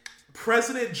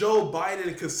 President Joe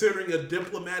Biden considering a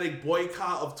diplomatic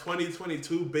boycott of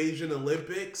 2022 Beijing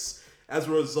Olympics as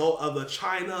a result of the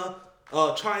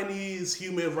Chinese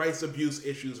human rights abuse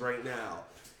issues right now.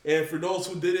 And for those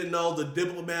who didn't know, the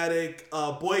diplomatic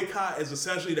boycott is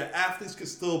essentially the athletes can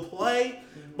still play,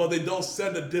 but they don't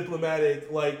send a diplomatic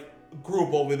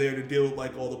group over there to deal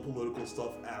with all the political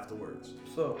stuff afterwards.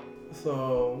 So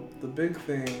the big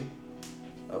thing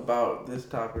about this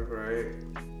topic, right,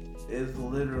 is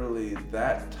literally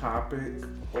that topic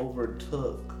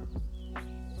overtook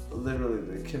literally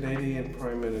the Canadian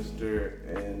Prime Minister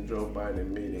and Joe Biden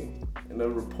meeting. And a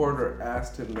reporter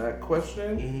asked him that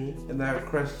question, and that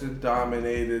question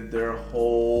dominated their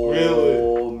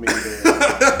whole meeting.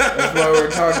 That's why we're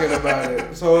talking about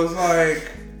it. So it's like,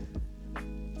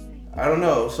 I don't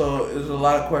know. So there's a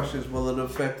lot of questions. Will it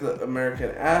affect the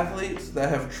American athletes that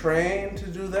have trained to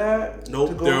do that?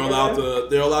 Nope, they're allowed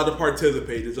to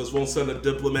participate. They just won't send a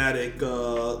diplomatic.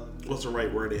 What's the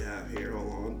right word they have here?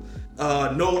 Hold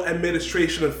on. No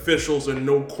administration officials and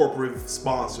no corporate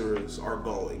sponsors are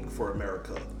going for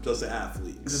America. Just the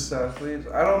athletes. Just athletes.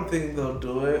 I don't think they'll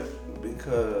do it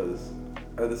because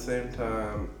at the same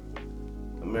time,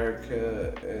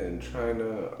 America and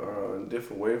China are on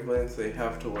different wavelengths. They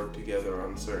have to work together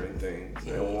on certain things.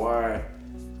 And why?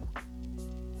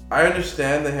 I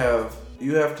understand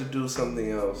you have to do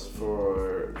something else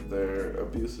for their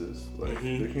abuses, like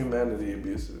their humanity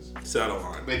abuses. Settle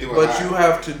on. But you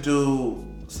have to do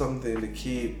something to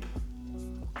keep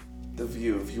the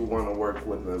view if you want to work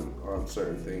with them on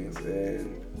certain things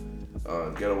and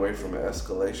get away from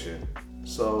escalation.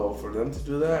 So for them to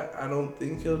do that, I don't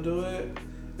think he'll do it.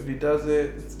 If he does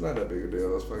it, it's not that big a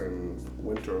deal. It's fucking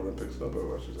Winter Olympics. Nobody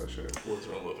watches that shit.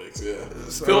 Winter Olympics, yeah.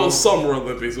 If it was Summer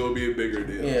Olympics, it would be a bigger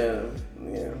deal.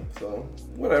 Yeah. So,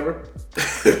 whatever.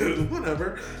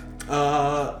 Whatever.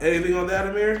 Anything on that,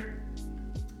 Amir?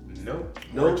 Nope.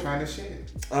 More China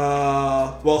shit.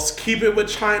 Well, keep it with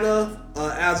China.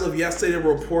 As of yesterday, the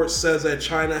report says that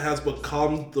China has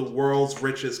become the world's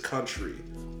richest country.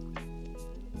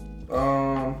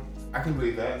 I can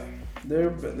believe that.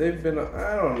 They've been.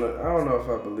 I don't know if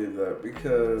I believe that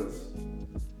because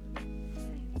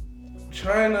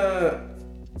China.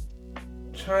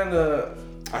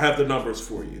 I have the numbers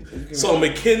for you. So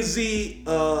McKinsey,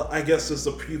 I guess, is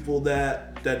the people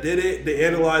that did it. They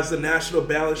analyzed the national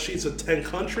balance sheets of 10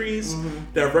 countries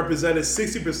that represented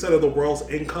 60% of the world's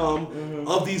income.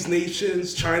 Of these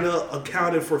nations, China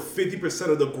accounted for 50%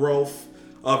 of the growth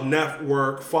of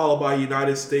network, followed by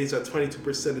United States at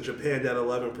 22% and Japan at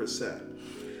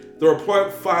 11%. The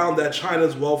report found that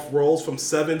China's wealth rose from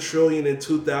 7 trillion in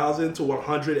 2000 to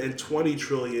 120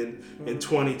 trillion in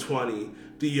 2020.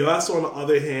 The U.S., on the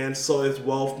other hand, saw its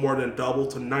wealth more than double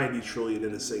to 90 trillion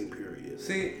in the same period.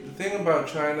 See, the thing about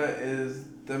China is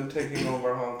them taking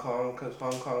over Hong Kong, because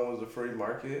Hong Kong was a free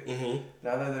market.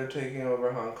 Now that they're taking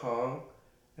over Hong Kong,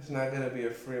 it's not going to be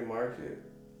a free market.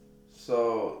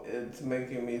 So it's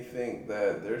making me think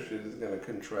that their shit is going to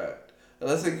contract.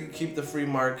 Unless they can keep the free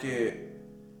market,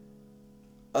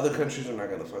 other countries are not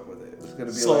going to fuck with it. It's going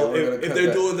to be so if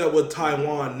they're doing that with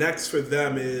Taiwan, next for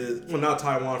them is, well, not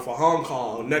Taiwan, for Hong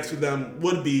Kong, next for them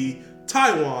would be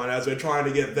Taiwan, as they're trying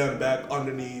to get them back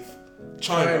underneath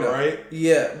China, right?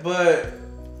 Yeah, but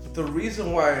the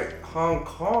reason why Hong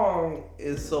Kong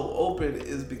is so open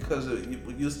is because it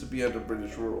used to be under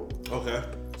British rule. Okay.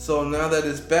 So now that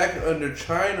it's back under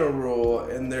China rule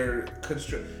and they're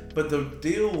but the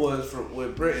deal was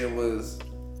with Britain was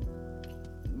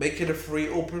make it a free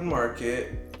open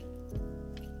market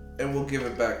and we'll give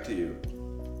it back to you.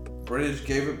 British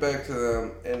gave it back to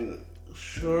them, and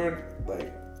sure,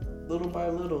 like little by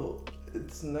little,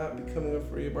 it's not becoming a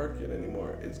free market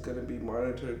anymore. It's going to be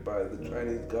monitored by the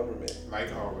Chinese government.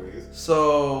 Like always.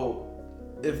 So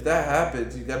if that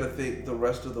happens, you got to think the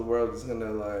rest of the world is going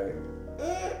to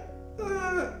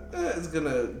it's going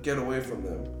to get away from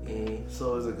them.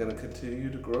 So is it going to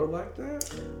continue to grow like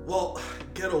that? Well,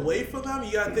 get away from them?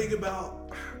 You got to think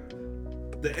about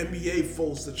the NBA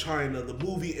folds to China, the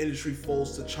movie industry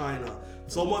folds to China.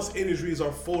 So much industries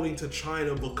are folding to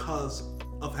China because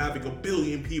of having 1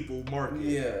 billion people market.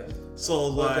 Yeah. So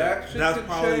like that's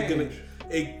probably gonna.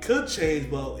 It could change,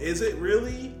 but is it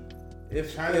really?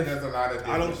 If China does a lot of,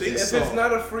 I don't think so. If it's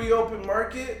not a free open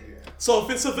market. So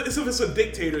if it's a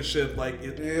dictatorship, like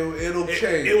it'll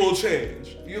change. It will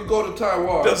change. You go to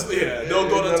Taiwan. They'll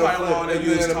go to Taiwan and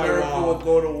use Taiwan. Will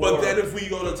go to war. But then if we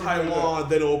go to Taiwan,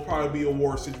 then it will probably be a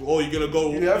war situation. Oh, you're gonna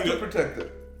go. You have to protect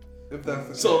it. If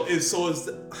that's the case.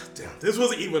 Damn, this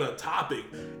wasn't even a topic.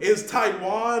 Is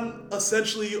Taiwan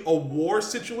essentially a war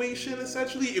situation?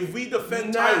 Essentially, if we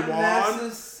defend Taiwan, not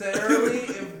necessarily.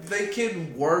 If they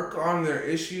can work on their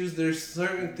issues, there's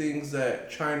certain things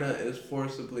that China is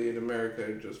forcibly and America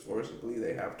are just forcibly.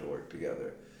 They have to work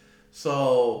together.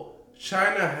 So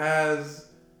China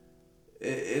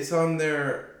it's on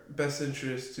their best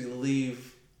interest to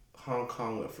leave Hong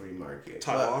Kong a free market.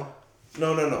 Taiwan.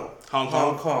 No.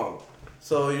 Hong Kong.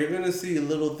 So you're gonna see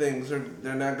little things.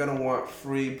 They're not gonna want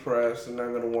free press. They're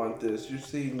not gonna want this. You're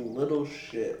seeing little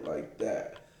shit like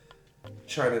that.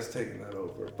 China's taking that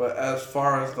over. But as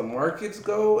far as the markets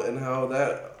go and how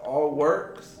that all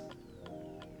works,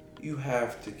 you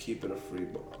have to keep it a free,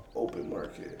 open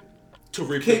market. To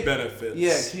reap the benefits.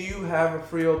 Yeah, can you have a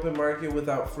free open market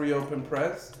without free open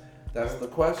press? That's the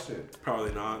question.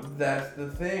 Probably not. That's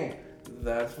the thing.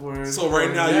 That's where. So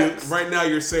right now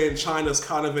you're saying China's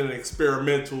kind of in an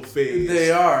experimental phase.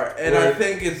 They are, and I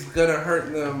think it's gonna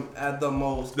hurt them at the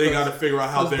most. They got to figure out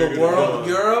how they're the world,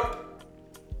 Europe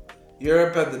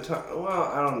at the time.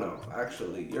 Well, I don't know.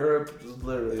 Actually, Europe is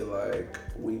literally like,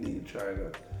 we need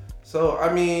China. So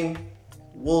I mean,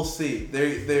 we'll see.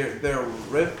 They're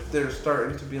ripped. They're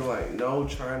starting to be like, no,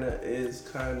 China is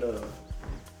kind of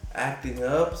acting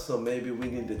up, so maybe we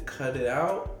need to cut it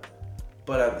out.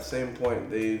 But at the same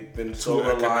point, they've been so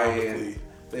reliant.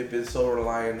 They've been so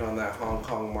reliant on that Hong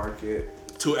Kong market.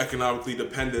 Too economically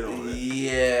dependent on it.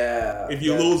 Yeah. If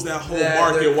you lose that whole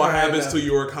market, what happens to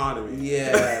your economy?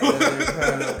 Yeah. They're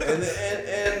kind of,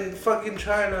 and fucking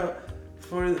China,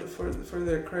 for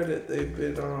their credit, they've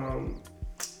been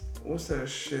what's that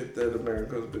shit that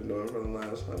America's been doing for the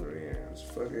last 100 years?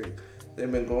 Fucking. They've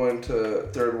been going to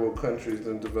third world countries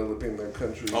and developing their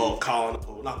countries. Oh,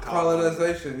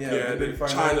 colonization. Yeah,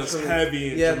 China's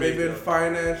heavy in Jamaica. They've been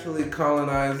financially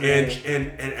colonizing.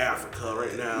 And Africa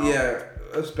right now. Yeah,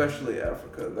 especially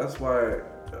Africa. That's why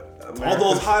all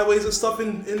those highways and stuff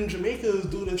in Jamaica is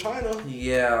due to China.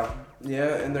 Yeah,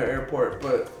 in their airport,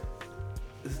 but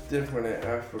it's different in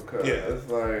Africa. Yeah, it's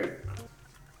like.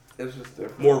 It's just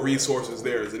different. More resources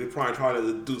there. They're probably trying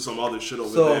to do some other shit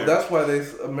over there. So that's why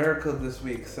America this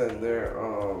week sent their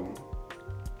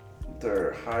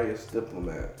highest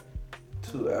diplomat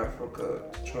to Africa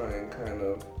to try and kind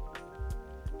of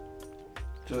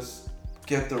just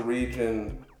get the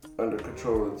region under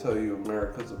control and tell you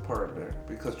America's a partner,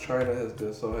 because China has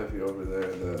been so heavy over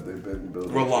there that they've been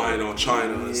relying on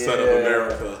China instead of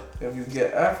America. If you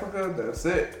get Africa, that's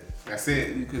it. That's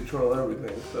it. You control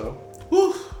everything. So.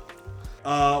 Whew.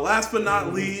 Last but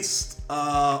not least,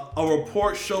 a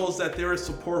report shows that there is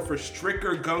support for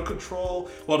stricter gun control.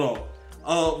 Hold on.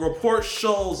 A report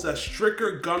shows that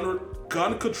stricter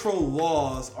gun control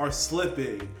laws are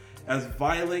slipping as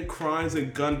violent crimes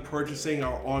and gun purchasing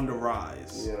are on the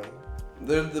rise. Yeah.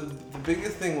 The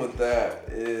biggest thing with that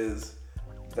is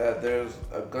that there's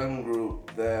a gun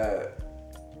group that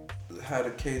had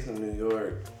a case in New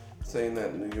York saying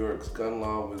that New York's gun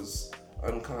law was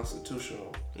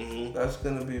unconstitutional. Mm-hmm. That's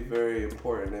going to be very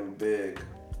important and big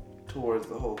towards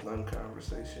the whole gun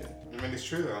conversation. I mean, it's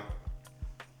true though.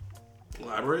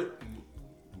 Elaborate.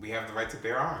 We have the right to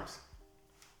bear arms.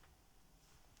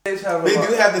 They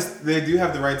do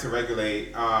have the right to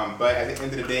regulate, but at the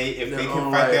end of the day, if they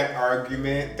can fight that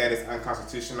argument that it's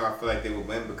unconstitutional, I feel like they will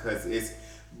win, because it's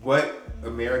what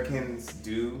Americans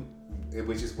do,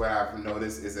 which is what I've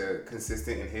noticed is a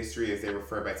consistent in history, is they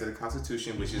refer back to the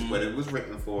Constitution, which is what it was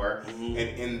written for. Mm-hmm.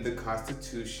 And in the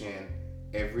Constitution,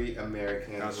 every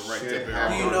American has a right to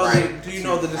have Do you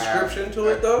know the description to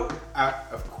it though?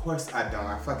 Of course I don't.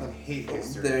 I fucking hate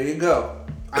history. There you go.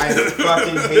 I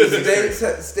fucking hate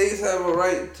history. States have a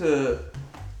right to,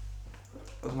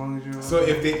 as long as you. So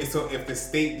if the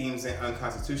state deems it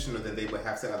unconstitutional, then they would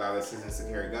have to allow their citizens to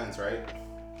carry guns, right?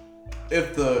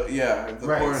 If the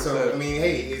court so says, I mean,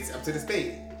 hey, it's up to the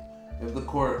state. If the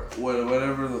court,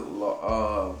 whatever the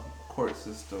law, court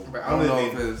system. But I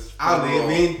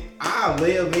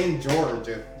live in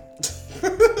Georgia,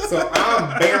 so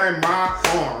I'm bearing my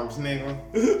arms, nigga.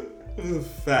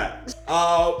 Facts.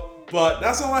 But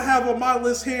that's all I have on my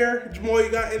list here. Jamal,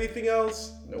 you got anything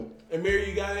else? Nope. Amir,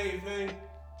 you got anything?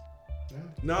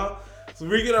 No? So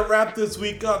we're gonna wrap this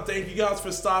week up. Thank you guys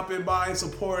for stopping by and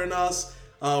supporting us.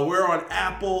 We're on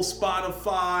Apple,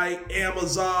 Spotify,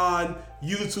 Amazon,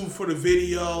 YouTube for the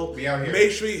video. We out here.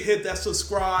 Make sure you hit that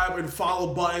subscribe and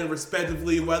follow button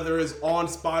respectively, whether it's on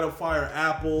Spotify or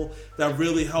Apple. That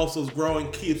really helps us grow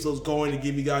and keeps us going to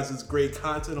give you guys this great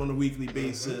content on a weekly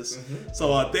basis. Mm-hmm.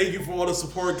 So thank you for all the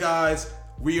support, guys.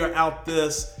 We are out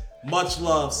this. Much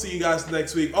love. See you guys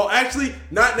next week. Oh, actually,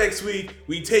 not next week.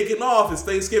 We taking off. It's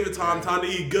Thanksgiving time to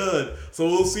eat good. So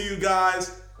we'll see you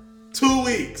guys 2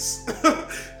 weeks.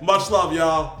 Much love,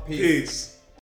 y'all. Peace.